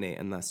to illuminate,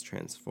 and thus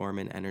transform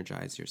and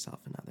energize yourself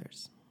and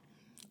others.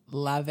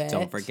 Love it.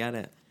 Don't forget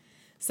it.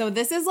 So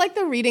this is like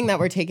the reading that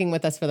we're taking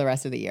with us for the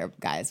rest of the year,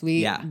 guys.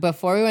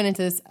 Before we went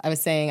into this, I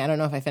was saying, I don't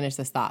know if I finished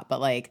this thought,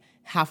 but like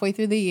halfway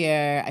through the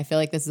year, I feel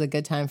like this is a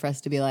good time for us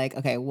to be like,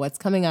 okay, what's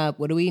coming up?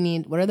 What do we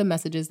need? What are the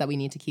messages that we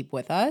need to keep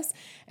with us?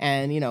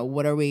 And, you know,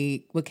 what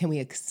can we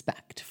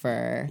expect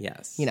for,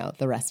 you know,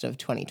 the rest of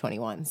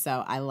 2021?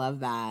 So I love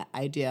that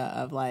idea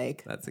of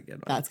like, that's a good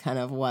one. That's kind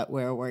of what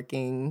we're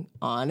working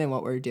on and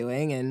what we're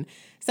doing and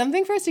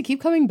something for us to keep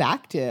coming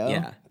back to.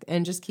 Yeah.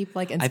 And just keep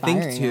like inspiring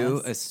I think too,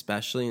 us.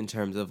 especially in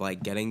terms of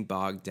like getting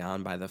bogged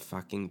down by the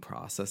fucking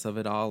process of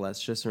it all,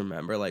 let's just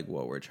remember like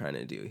what we're trying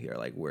to do here.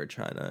 Like we're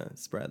trying to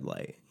spread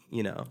light,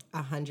 you know?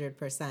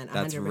 100%.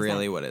 That's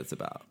really what it's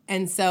about.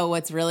 And so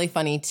what's really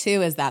funny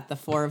too is that the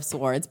Four of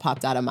Swords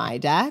popped out of my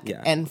deck.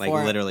 Yeah, and like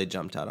literally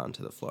jumped out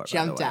onto the floor.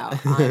 Jumped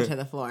out onto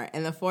the floor.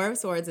 And the Four of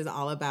Swords is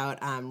all about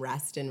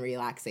rest and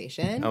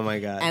relaxation. Oh my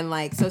God. And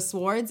like, so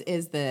Swords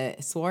is the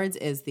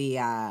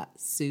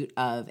suit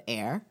of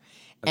air.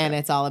 Okay. And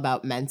it's all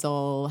about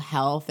mental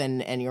health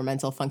and your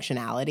mental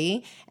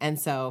functionality. And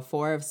so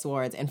Four of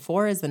Swords, and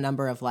 4 is the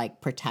number of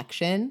like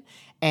protection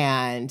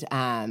and,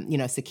 you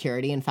know,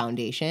 security and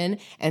foundation.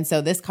 And so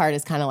this card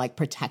is kind of like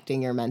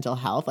protecting your mental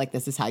health. Like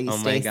this is how you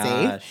stay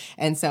safe.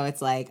 And so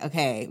it's like,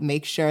 okay,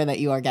 make sure that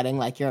you are getting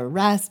like your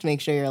rest.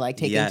 Make sure you're like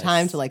taking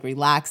time to like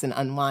relax and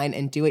unwind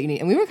and do what you need.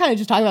 And we were kind of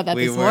just talking about that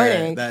this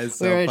morning. That is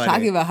so we were funny.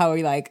 talking about how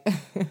we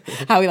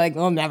like,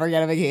 we'll never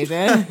get a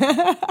vacation.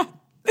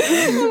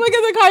 Look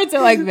at the cards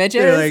are like,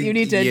 bitches, like, you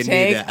need to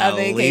take a vacation.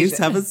 At least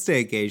have a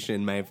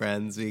staycation, my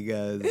friends,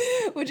 because...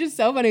 Which is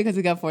so funny because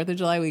we got 4th of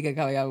July weekend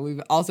coming up.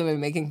 We've also been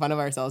making fun of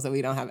ourselves that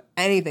we don't have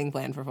anything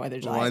planned for 4th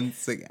of July.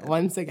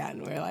 Once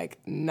again, we're like,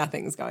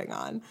 nothing's going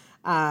on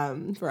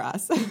for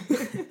us.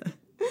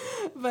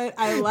 But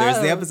I love...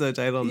 There's the episode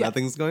title,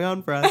 Nothing's Going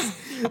On for Us.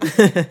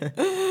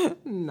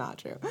 Not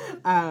true.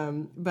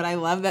 But I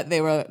love that they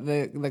were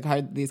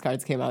these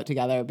cards came out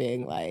together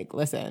being like,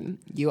 listen,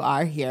 you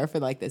are here for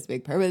like this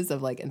big purpose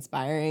of like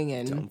inspiring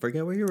and don't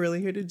forget what you're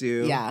really here to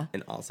do. Yeah.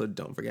 And also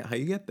don't forget how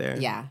you get there.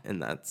 Yeah.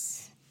 And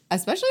that's...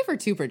 Especially for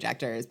 2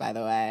 projectors, by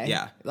the way.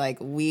 Yeah. Like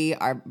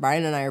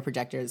Brian and I are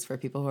projectors for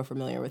people who are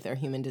familiar with their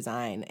human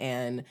design.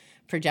 And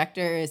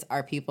projectors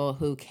are people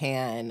who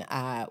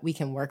we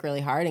can work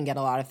really hard and get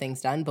a lot of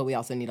things done, but we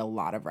also need a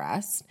lot of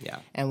rest. Yeah.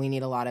 And we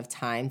need a lot of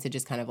time to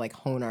just kind of like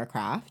hone our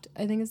craft,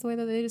 I think is the way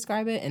that they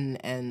describe it.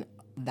 And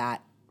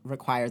that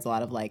requires a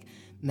lot of like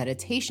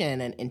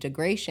meditation and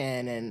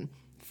integration, and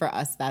for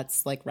us,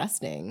 that's like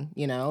resting,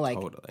 you know, like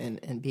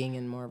and being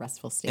in more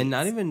restful states. And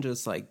not even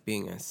just like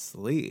being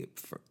asleep.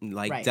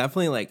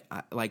 Definitely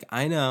like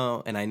I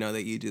know, and I know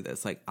that you do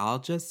this. Like I'll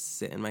just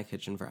sit in my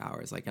kitchen for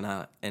hours, like and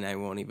I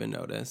won't even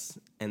notice.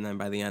 And then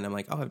by the end, I'm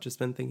like, oh, I've just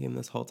been thinking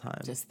this whole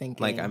time. Just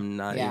thinking. Like I'm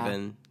not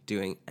even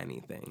doing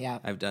anything. Yeah.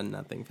 I've done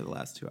nothing for the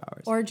last 2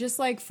 hours. Or just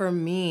like for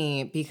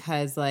me,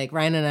 because like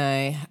Ryan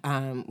and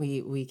I,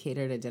 we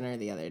catered a dinner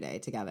the other day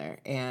together,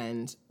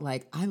 and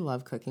like I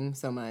love cooking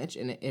so much,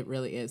 and it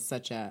really is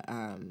such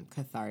a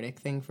cathartic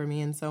thing for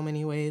me in so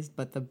many ways.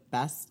 But the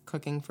best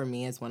cooking for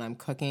me is when I'm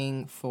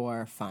cooking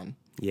for fun.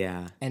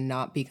 Yeah. And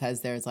not because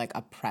there's like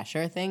a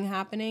pressure thing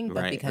happening,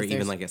 but because or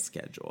even like a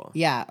schedule.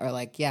 Yeah, or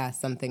like,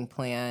 something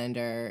planned,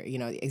 or, you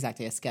know,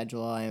 exactly a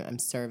schedule. I'm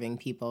serving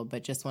people,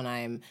 but just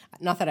when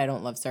not that I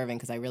don't love serving,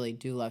 because I really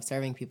do love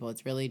serving people.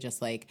 It's really just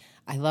like,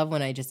 I love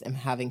when I just am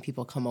having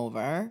people come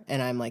over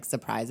and I'm like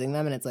surprising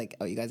them, and it's like,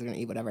 oh, you guys are going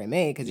to eat whatever I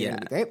make because you're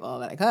going to be grateful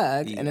that I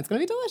cook, and it's going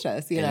to be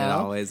delicious, you know? It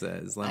always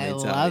is, let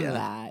me tell you. I love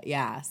that,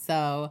 yeah.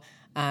 So...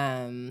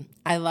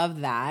 I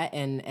love that,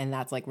 and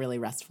that's like really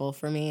restful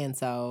for me, and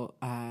so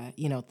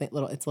you know,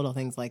 it's little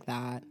things like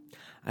that.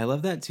 I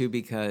love that too,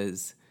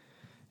 because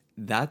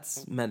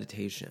that's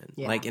meditation.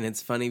 Yeah. Like, and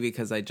it's funny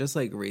because I just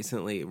like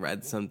recently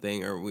read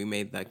something, or we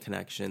made that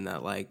connection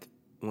that like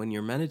when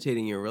you're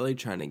meditating, you're really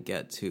trying to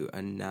get to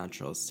a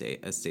natural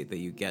state, a state that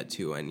you get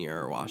to when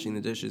you're washing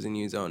the dishes and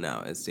you zone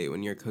out, a state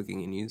when you're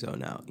cooking and you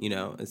zone out, you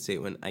know, a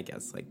state when I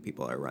guess like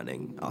people are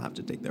running. I'll have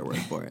to take their word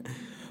for it.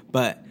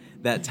 But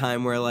that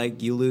time where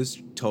like you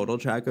lose total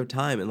track of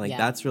time, and like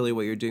that's really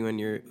what you're doing when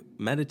you're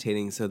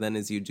meditating. So then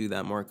as you do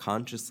that more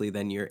consciously,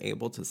 then you're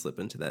able to slip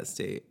into that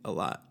state a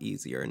lot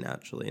easier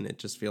naturally, and it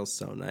just feels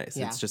so nice.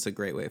 It's just a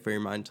great way for your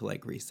mind to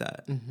like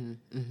reset. Mm-hmm,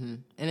 mm-hmm.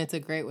 And it's a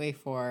great way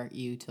for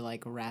you to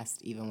like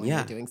rest even when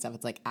you're doing stuff.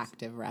 It's like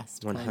active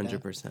rest.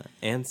 100%.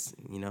 And,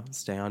 you know,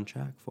 stay on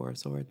track, 4 of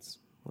Swords.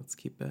 let's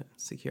keep it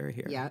secure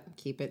here. Yeah,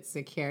 keep it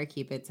secure,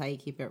 keep it tight,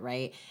 keep it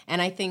right.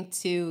 And I think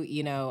too,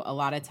 a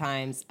lot of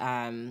times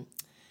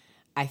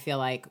I feel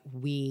like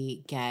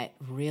we get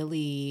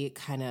really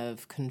kind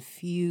of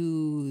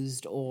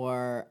confused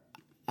or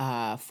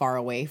far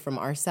away from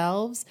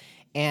ourselves.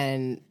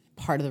 And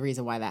part of the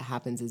reason why that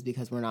happens is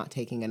because we're not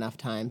taking enough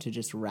time to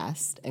just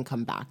rest and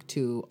come back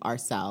to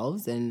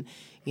ourselves. And,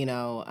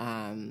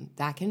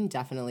 that can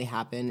definitely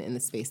happen in the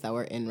space that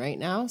we're in right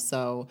now.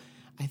 So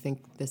I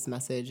think this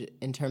message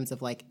in terms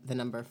of like the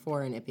number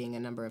 4 and it being a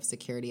number of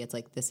security, it's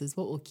like, this is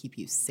what will keep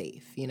you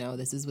safe.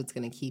 This is what's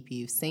going to keep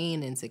you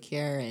sane and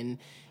secure. And,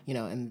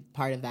 and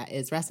part of that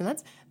is rest. And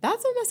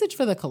that's a message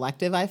for the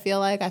collective. I feel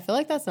like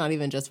that's not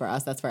even just for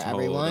us. That's for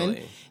everyone,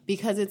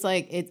 because it's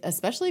like,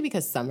 especially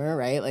because summer,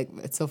 right? Like,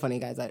 it's so funny,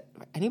 guys.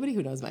 Anybody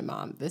who knows my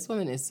mom, this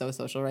woman is so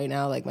social right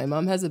now. Like, my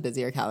mom has a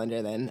busier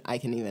calendar than I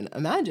can even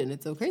imagine.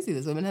 It's so crazy.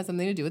 This woman has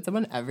something to do with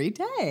someone every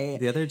day.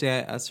 The other day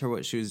I asked her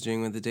what she was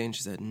doing with the day and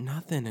she said,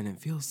 nothing. And it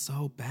feels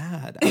so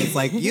bad. I was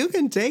like, you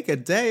can take a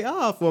day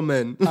off,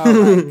 woman.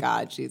 Oh my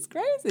God. She's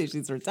crazy.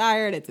 She's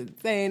retired. It's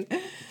insane.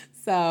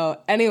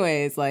 So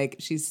anyways, like,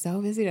 she's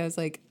so busy. I was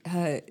like,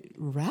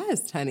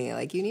 rest, honey.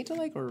 Like, you need to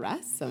like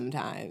rest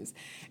sometimes.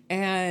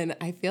 And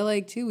I feel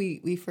like too,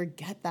 we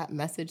forget that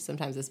message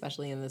sometimes,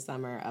 especially in the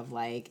summer, of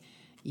like,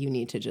 you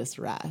need to just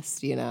rest,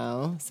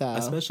 So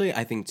especially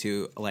I think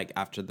too, like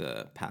after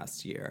the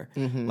past year,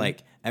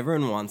 like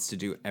everyone wants to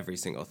do every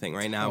single thing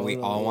right now. We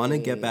all want to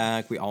get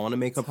back. We all want to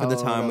make up for the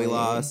time we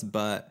lost,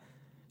 but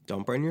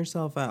don't burn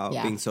yourself out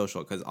being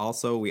social, because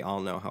also we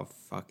all know how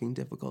fucking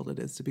difficult it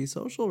is to be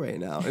social right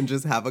now and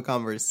just have a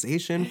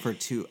conversation for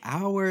 2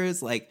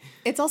 hours. Like,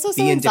 it's also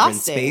so be in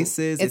exhausting. Different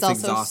spaces. It's also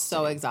exhausting.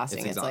 So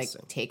exhausting. It's like,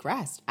 take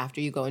rest.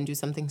 After you go and do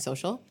something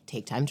social,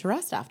 take time to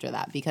rest after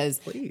that, because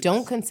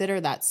don't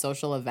consider that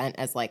social event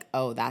as like,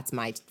 oh, that's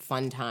my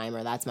fun time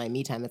or that's my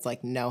me time. It's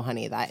like, no,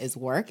 honey, that is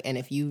work. And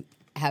if you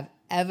have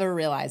ever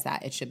realized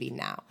that, it should be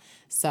now.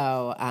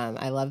 So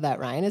I love that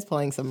Ryan is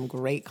pulling some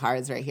great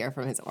cards right here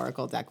from his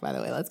Oracle deck, by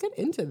the way. Let's get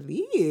into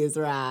these,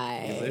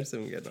 Ryan. Yeah, there's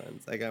some good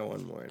ones. I got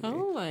one more.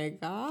 Oh, my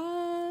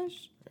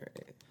gosh. All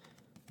right.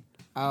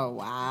 Oh,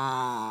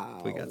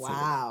 wow. We got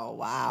wow.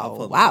 I'll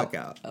pull the book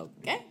out.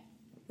 Okay.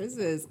 This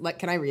is,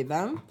 can I read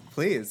them?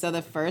 Please. So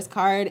the first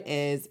card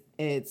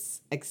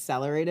it's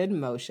Accelerated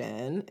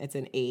Motion. It's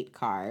an 8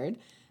 card.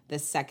 The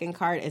second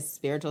card is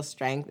Spiritual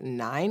Strength,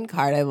 9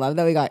 card. I love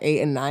that we got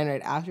 8 and 9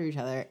 right after each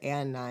other,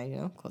 and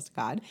 9, close to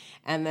God.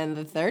 And then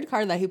the third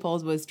card that he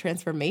pulls was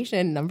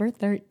Transformation, number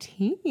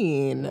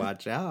 13.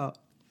 Watch out.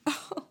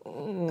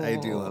 Oh, I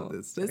do love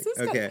this deck. This is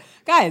okay. good.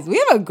 Guys, we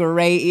have a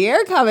great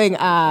year coming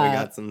up. We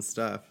got some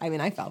stuff. I mean,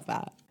 I felt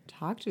that.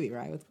 Talk to me,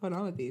 Ryan. What's going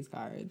on with these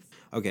cards?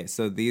 Okay,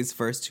 so these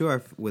first 2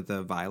 are with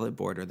a violet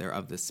border. They're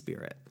of the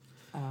spirit.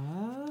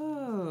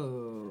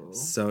 Oh.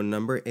 So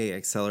number 8,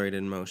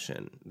 Accelerated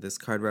Motion. This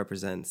card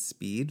represents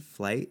speed,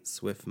 flight,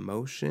 swift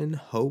motion,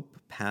 hope,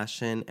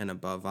 passion, and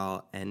above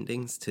all,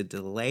 endings to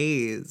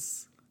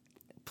delays.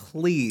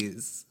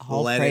 Please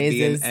all let it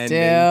be an ending to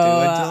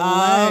a delay.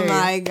 Oh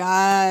my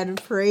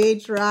God.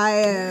 Preach,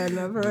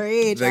 Ryan.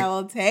 Preach. I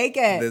will take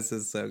it. This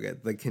is so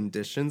good. The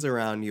conditions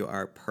around you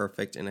are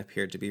perfect and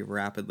appear to be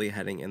rapidly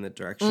heading in the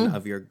direction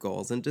of your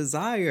goals and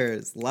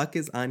desires. Luck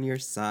is on your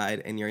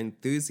side and your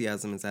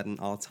enthusiasm is at an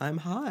all-time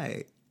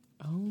high.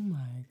 Oh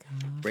my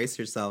God. Brace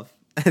yourself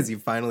as you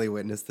finally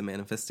witness the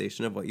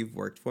manifestation of what you've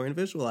worked for and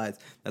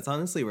visualized. That's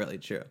honestly really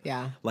true.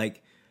 Yeah.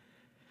 Like,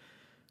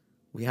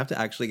 we have to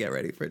actually get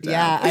ready for it.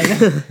 Yeah, I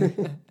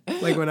know.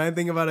 Like, when I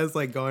think about us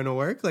like going to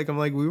work, like I'm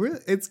like,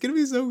 it's gonna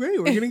be so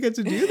great. We're gonna get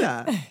to do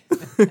that.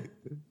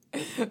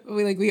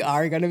 We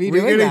are gonna be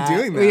doing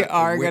that. We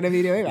are gonna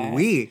be doing that.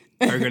 We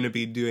are gonna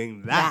be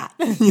doing that.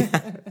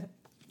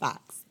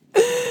 Facts.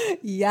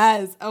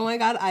 Yes. Oh my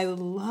God, I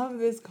love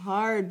this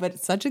card, but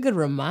it's such a good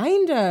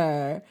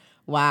reminder.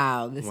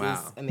 Wow, this is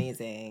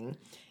amazing.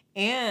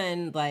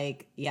 And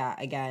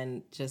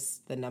again,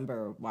 just the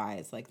number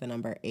wise, like the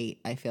number 8,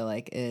 I feel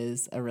like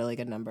is a really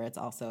good number. It's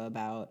also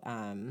about,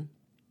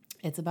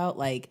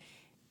 like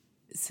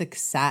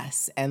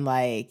success and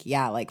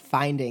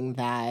finding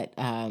that,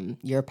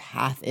 your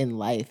path in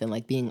life and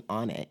like being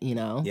on it,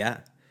 Yeah.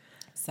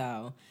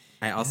 So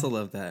I also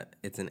love that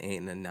it's an 8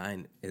 and a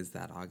 9. Is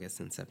that August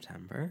and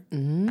September? I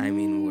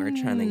mean, we're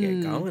trying to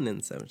get going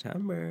in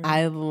September.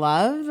 I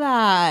love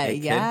that. It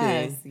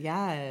yes.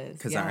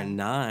 Because our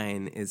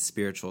 9 is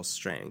spiritual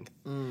strength.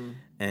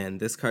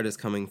 And this card is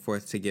coming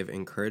forth to give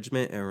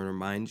encouragement and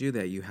remind you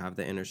that you have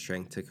the inner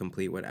strength to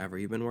complete whatever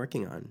you've been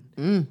working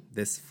on.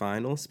 This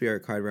final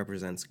spirit card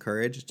represents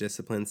courage,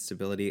 discipline,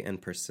 stability,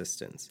 and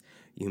persistence.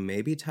 You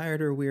may be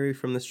tired or weary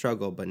from the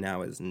struggle, but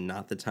now is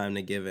not the time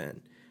to give in.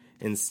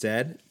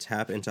 Instead,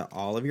 tap into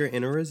all of your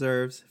inner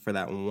reserves for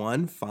that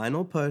one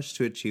final push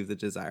to achieve the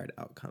desired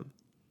outcome.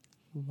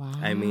 Wow.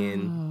 I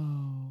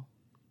mean,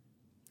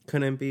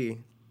 couldn't be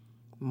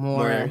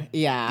more.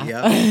 Yeah.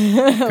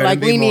 Yep. Like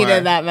we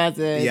needed that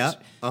message.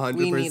 Yep, 100%.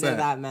 We needed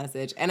that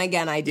message. And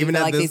again, I do even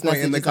feel at like this these point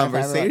in the messages are for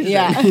everyone. conversation,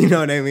 Yeah. you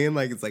know what I mean?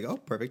 Like, it's like, oh,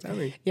 perfect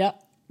timing. Yep.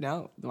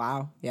 No.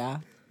 Wow. Yeah.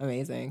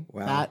 Amazing.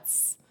 Wow.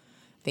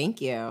 Thank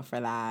you for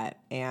that.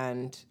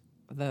 And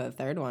the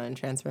third one,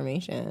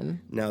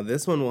 transformation. Now,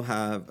 this one will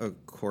have a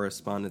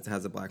correspondence. It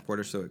has a black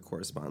border, so it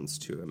corresponds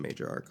to a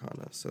major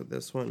arcana. So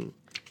this one,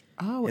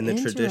 in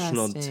the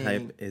traditional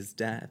type, is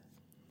death.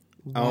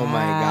 Wow. Oh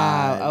my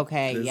God.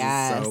 Okay,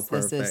 yes.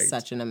 This is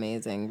such an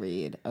amazing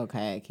read.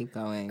 Okay, keep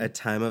going. A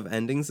time of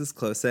endings is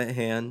close at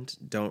hand.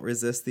 Don't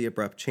resist the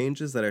abrupt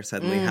changes that are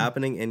suddenly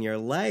happening in your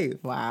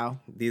life. Wow.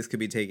 These could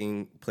be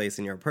taking place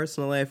in your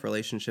personal life,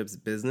 relationships,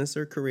 business,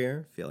 or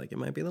career. Feel like it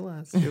might be the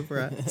last two for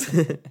us.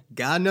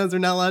 God knows we're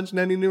not launching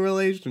any new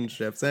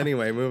relationships.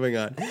 Anyway, moving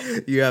on.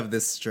 You have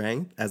this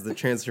strength, as the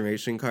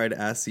transformation card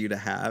asks you to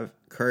have.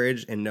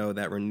 Courage, and know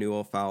that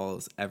renewal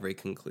follows every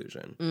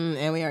conclusion.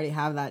 And we already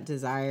have that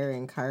desire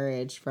and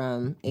courage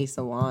from Ace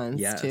of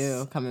Wands,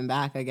 too, coming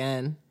back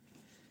again.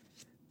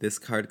 This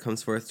card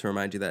comes forth to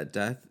remind you that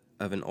death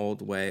of an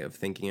old way of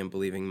thinking and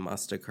believing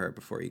must occur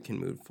before you can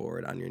move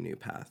forward on your new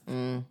path.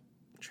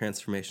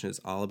 Transformation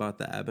is all about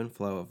the ebb and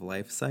flow of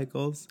life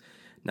cycles.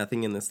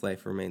 Nothing in this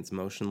life remains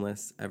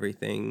motionless.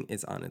 Everything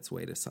is on its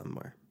way to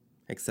somewhere.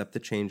 Accept the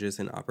changes,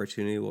 and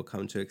opportunity will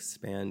come to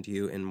expand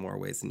you in more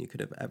ways than you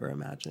could have ever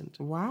imagined.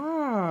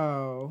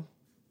 Wow.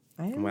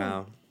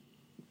 Wow.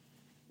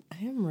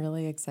 I am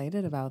really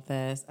excited about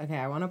this. Okay,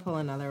 I want to pull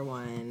another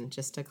one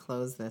just to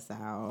close this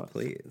out.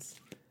 Please.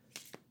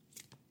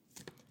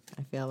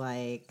 I feel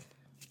like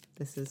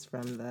this is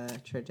from the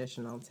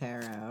traditional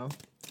tarot.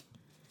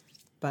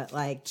 But,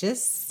 like,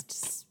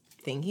 just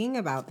thinking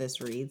about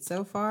this read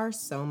so far,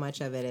 so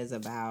much of it is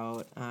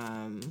about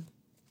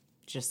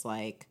just,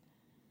 like,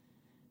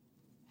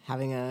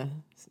 having a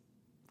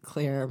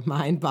clear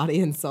mind,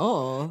 body, and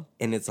soul.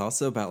 And it's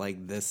also about,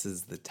 like, this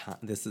is the time.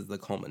 This is the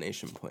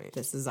culmination point.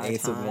 This is our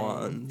Ace time. of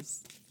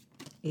Wands.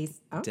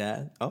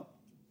 Death. Oh,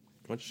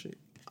 what's she?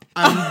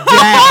 I'm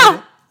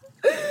dead.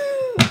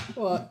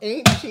 Well,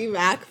 ain't she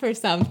back for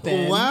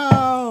something?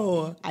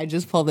 Wow. I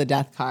just pulled the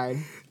death card.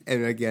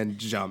 And again,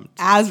 jumped.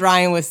 As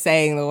Ryan was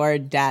saying the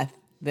word death,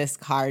 this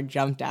card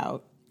jumped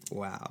out.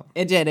 Wow.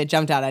 It did. It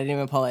jumped out. I didn't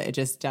even pull it. It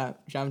just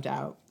jumped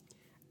out.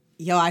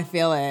 Yo, I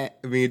feel it.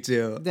 Me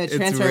too. The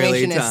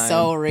transformation is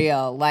so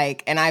real.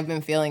 Like, and I've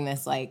been feeling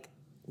this, like,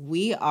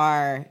 we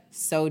are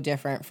so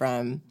different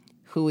from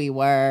who we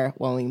were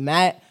when we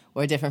met.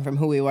 We're different from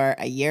who we were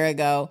a year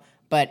ago.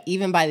 But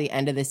even by the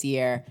end of this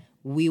year,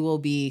 we will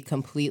be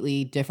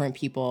completely different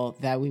people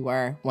that we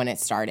were when it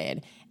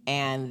started.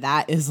 And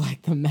that is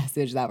like the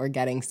message that we're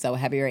getting so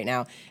heavy right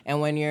now. And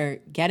when you're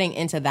getting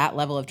into that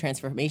level of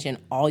transformation,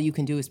 all you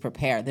can do is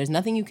prepare. There's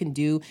nothing you can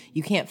do.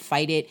 You can't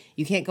fight it.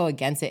 You can't go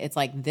against it. It's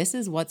like, this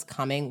is what's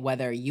coming,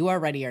 whether you are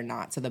ready or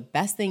not. So the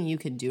best thing you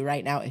can do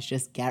right now is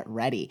just get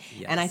ready.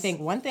 Yes. And I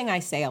think one thing I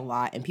say a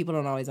lot, and people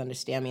don't always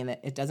understand me, and that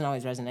it doesn't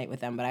always resonate with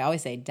them, but I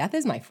always say, death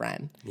is my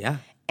friend. Yeah.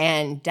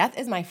 And death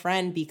is my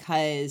friend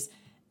because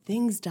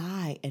things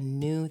die and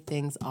new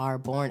things are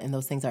born, and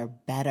those things are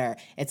better.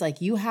 It's like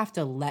you have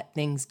to let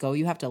things go.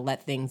 You have to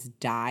let things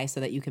die so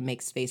that you can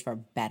make space for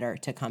better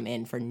to come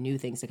in, for new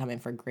things to come in,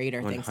 for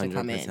greater 100%. Things to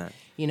come in,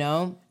 you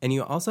know? And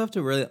you also have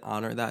to really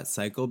honor that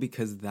cycle,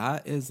 because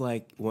that is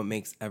like what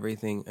makes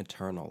everything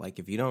eternal. Like,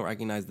 if you don't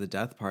recognize the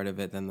death part of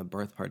it, then the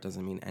birth part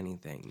doesn't mean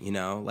anything, you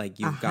know? Like,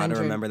 you've got to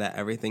remember that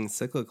everything's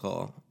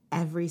cyclical.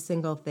 Every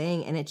single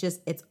thing. And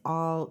it's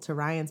all, to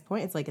Ryan's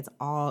point, it's like it's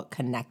all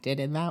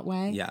connected in that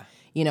way. Yeah.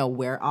 You know,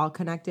 we're all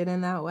connected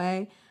in that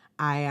way.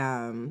 I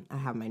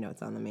have my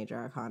notes on the major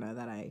arcana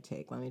that I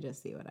take. Let me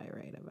just see what I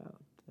write about.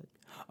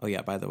 Oh,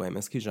 yeah, by the way,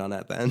 Miss Kijana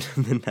at the end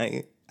of the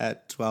night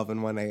at 12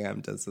 and 1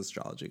 a.m. does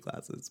astrology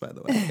classes, by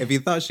the way. If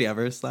you thought she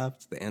ever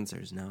slept, the answer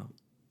is no.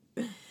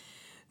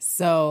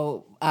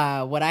 So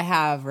what I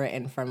have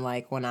written from,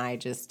 like, when I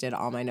just did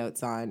all my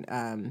notes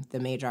on the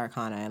major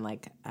arcana, and,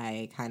 like,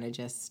 I kind of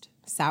just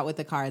sat with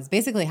the cards.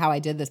 Basically, how I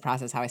did this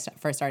process, how I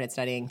first started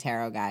studying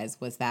tarot,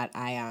 guys, was that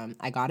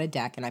I got a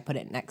deck and I put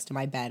it next to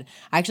my bed.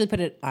 I actually put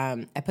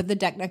the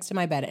deck next to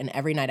my bed, and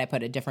every night I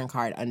put a different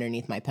card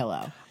underneath my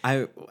pillow.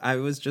 I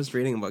was just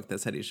reading a book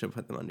that said you should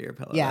put them under your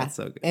pillow. Yeah, that's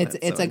so good.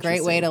 It's a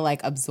great way to,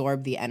 like,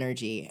 absorb the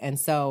energy. And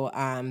so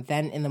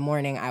then in the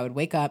morning I would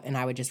wake up and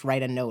I would just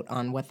write a note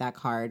on what that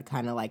card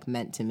kind of, like,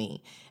 meant to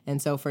me.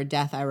 And so for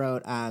death, I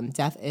wrote,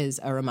 death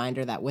is a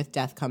reminder that with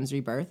death comes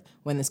rebirth.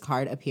 When this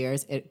card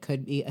appears, it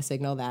could be a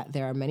signal that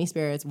there are many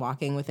spirits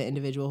walking with the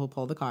individual who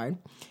pulled the card.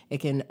 It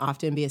can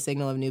often be a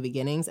signal of new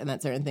beginnings and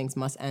that certain things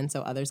must end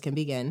so others can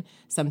begin.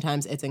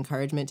 Sometimes it's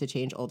encouragement to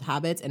change old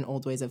habits and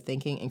old ways of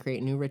thinking and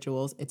create new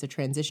rituals. It's a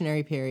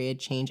transitionary period.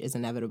 Change is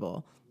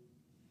inevitable.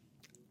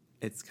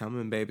 It's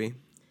coming, baby.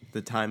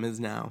 The time is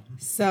now.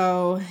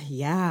 So,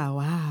 yeah,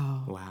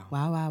 wow. Wow.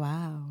 Wow, wow,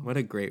 wow. What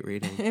a great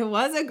reading. It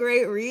was a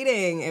great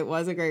reading.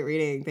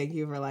 Thank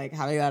you for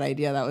having that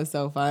idea. That was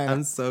so fun.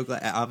 I'm so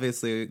glad.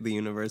 Obviously, the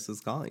universe was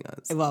calling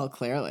us. Well,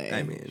 clearly.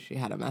 I mean, she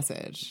had a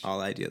message.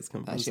 All ideas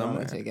come from she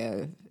somewhere. wanted to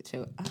give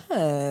to us.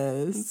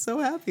 I'm so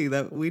happy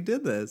that we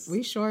did this.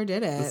 We sure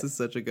did it. This is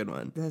such a good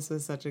one. This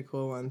was such a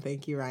cool one.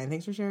 Thank you, Ryan.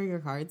 Thanks for sharing your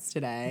cards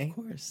today.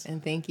 Of course.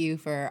 And thank you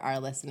for our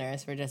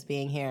listeners for just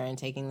being here and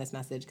taking this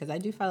message, because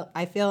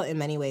I feel in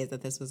many ways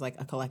that this was a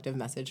collective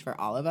message for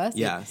all of us.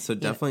 Yeah, so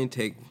definitely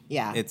take.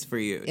 Yeah, it's for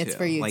you. It's too.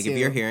 for you. If too.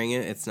 you're hearing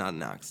it, it's not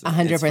an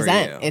accident.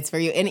 100%. It's for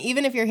you. And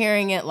even if you're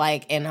hearing it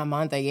in a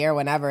month, a year,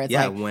 whenever, it's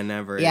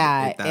whenever.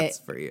 That's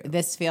for you.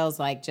 This feels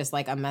just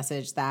like a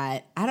message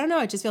that, I don't know,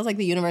 it just feels like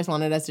the universe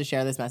wanted us to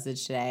share this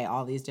message today.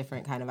 All these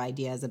different kind of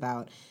ideas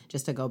about,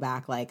 just to go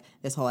back,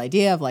 this whole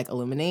idea of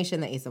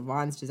illumination, the Ace of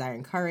Wands, desire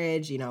and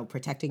courage,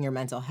 protecting your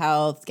mental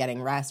health,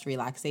 getting rest,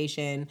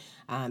 relaxation,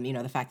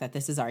 the fact that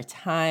this is our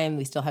time.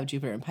 We still have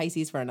Jupiter in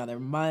Pisces for another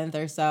month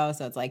or so.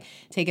 So it's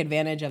take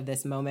advantage of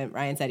this moment.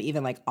 Ryan said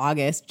even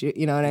August,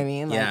 you know what I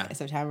mean?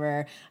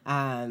 September.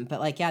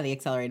 But the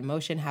accelerated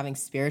motion, having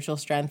spiritual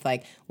strength.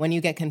 When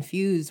you get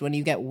confused, when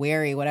you get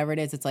weary, whatever it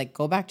is, it's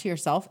go back to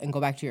yourself and go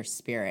back to your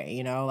spirit,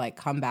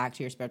 come back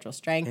to your spiritual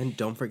strength. And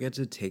don't forget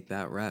to take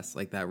that rest.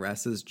 That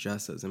rest is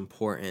just as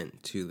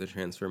important to the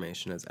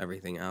transformation as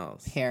everything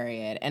else.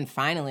 Period. And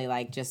finally,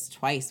 just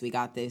twice we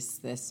got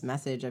this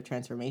message of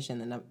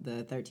transformation,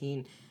 the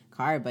 13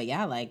 card. But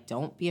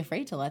don't be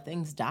afraid to let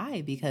things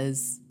die,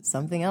 because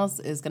something else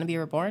is going to be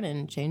reborn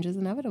and change is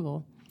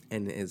inevitable.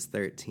 And is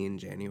 13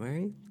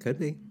 January? Could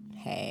be.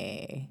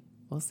 Hey,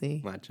 we'll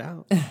see. Watch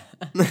out.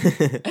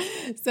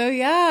 So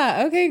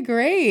yeah, okay,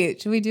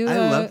 great. Should we do? I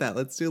love that.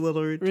 Let's do a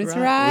little root to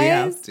rise. We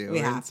have to.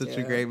 We're in such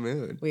a great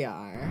mood. We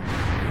are.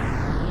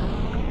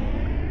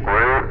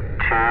 Root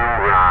to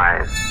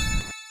rise.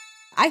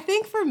 I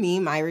think for me,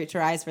 my root to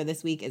rise for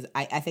this week is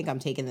I think I'm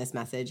taking this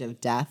message of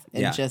death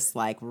and just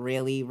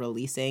really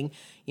releasing.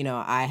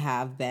 I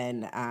have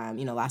been,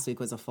 last week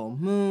was a full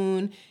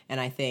moon,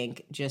 and I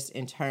think just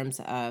in terms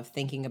of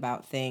thinking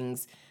about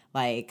things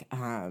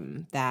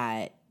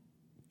that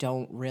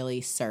don't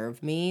really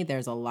serve me,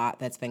 there's a lot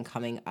that's been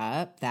coming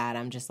up that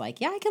I'm just I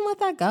can let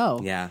that go.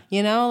 Yeah.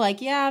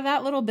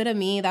 That little bit of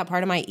me, that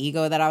part of my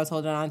ego that I was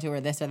holding on to,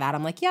 or this or that,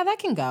 I'm that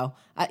can go.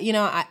 I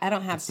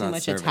don't have too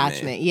much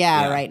attachment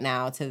right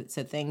now to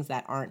things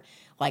that aren't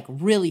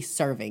really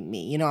serving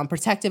me. I'm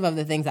protective of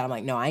the things that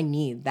I'm no, I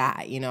need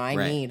that. I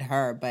need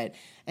her. But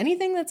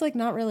anything that's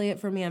not really it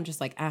for me, I'm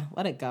just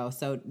let it go.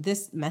 So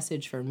this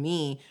message for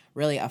me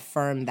really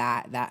affirmed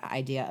that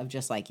idea of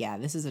just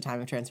this is a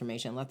time of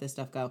transformation. Let this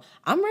stuff go.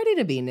 I'm ready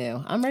to be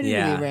new. I'm ready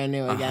to be brand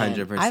new again.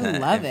 100%. I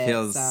love it. It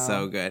feels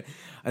so good.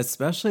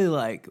 Especially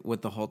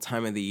with the whole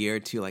time of the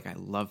year too. I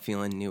love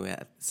feeling new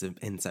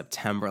in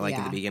September,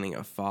 at the beginning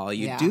of fall.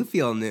 You do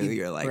feel new.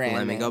 You're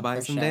let me go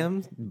buy some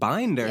damn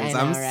binders.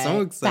 I'm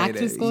so excited.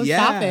 Back to school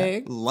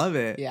shopping. Love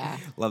it. Yeah.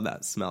 Love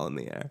that smell in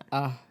the air.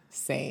 Oh,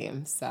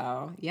 same.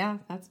 So yeah,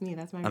 that's me.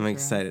 That's my root I'm to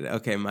excited. rise.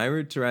 Okay, my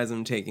root to rise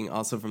I'm taking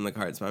also from the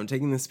cards, but I'm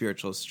taking the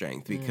spiritual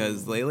strength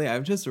because lately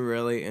I've just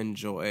really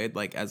enjoyed,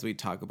 as we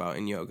talk about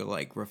in yoga,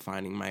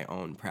 refining my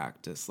own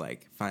practice,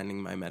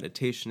 finding my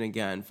meditation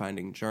again,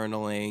 finding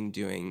journaling,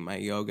 doing my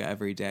yoga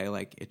every day.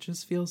 It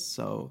just feels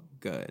so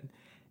good.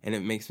 And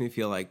it makes me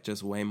feel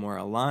just way more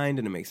aligned,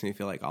 and it makes me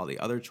feel all the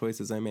other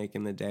choices I make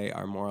in the day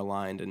are more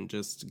aligned and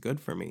just good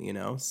for me,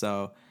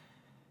 So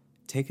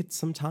take it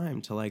some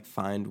time to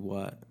find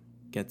what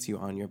gets you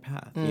on your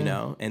path,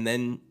 and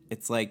then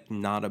it's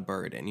not a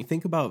burden. You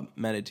think about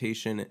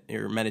meditation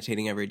or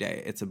meditating every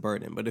day, it's a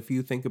burden. But if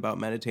you think about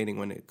meditating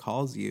when it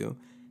calls you,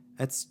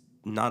 that's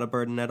not a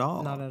burden at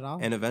all. Not at all.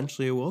 And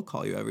eventually it will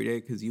call you every day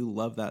because you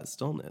love that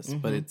stillness,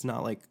 but it's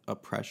not a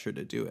pressure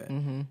to do it.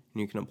 And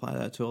you can apply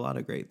that to a lot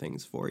of great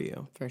things for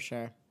you. For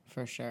sure.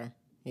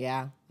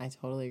 Yeah, I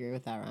totally agree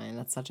with that, Ryan.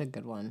 That's such a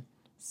good one.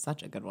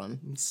 Such a good one.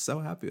 I'm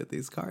so happy with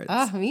these cards.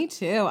 Oh, me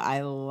too.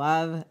 I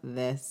love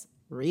this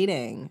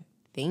reading.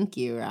 Thank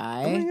you,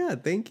 Ryan. Oh my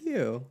God, thank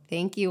you.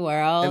 Thank you,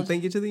 world. And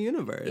thank you to the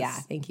universe. Yeah,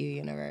 thank you,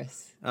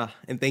 universe.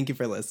 And thank you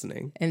for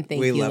listening. And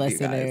thank you,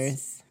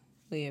 listeners.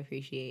 We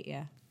appreciate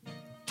you.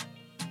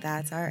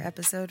 That's our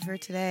episode for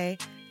today.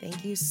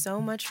 Thank you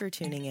so much for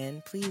tuning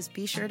in. Please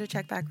be sure to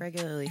check back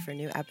regularly for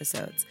new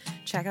episodes.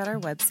 Check out our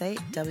website,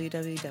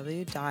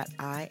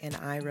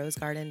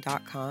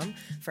 www.iandirosegarden.com,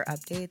 for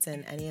updates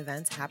and any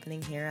events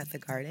happening here at the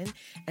garden.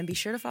 And be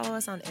sure to follow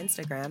us on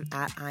Instagram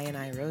at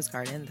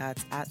 @IandIRoseGarden.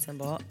 That's @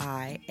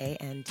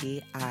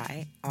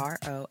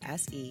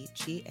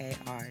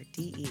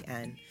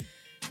 IANDIROSEGARDEN.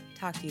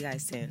 Talk to you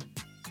guys soon.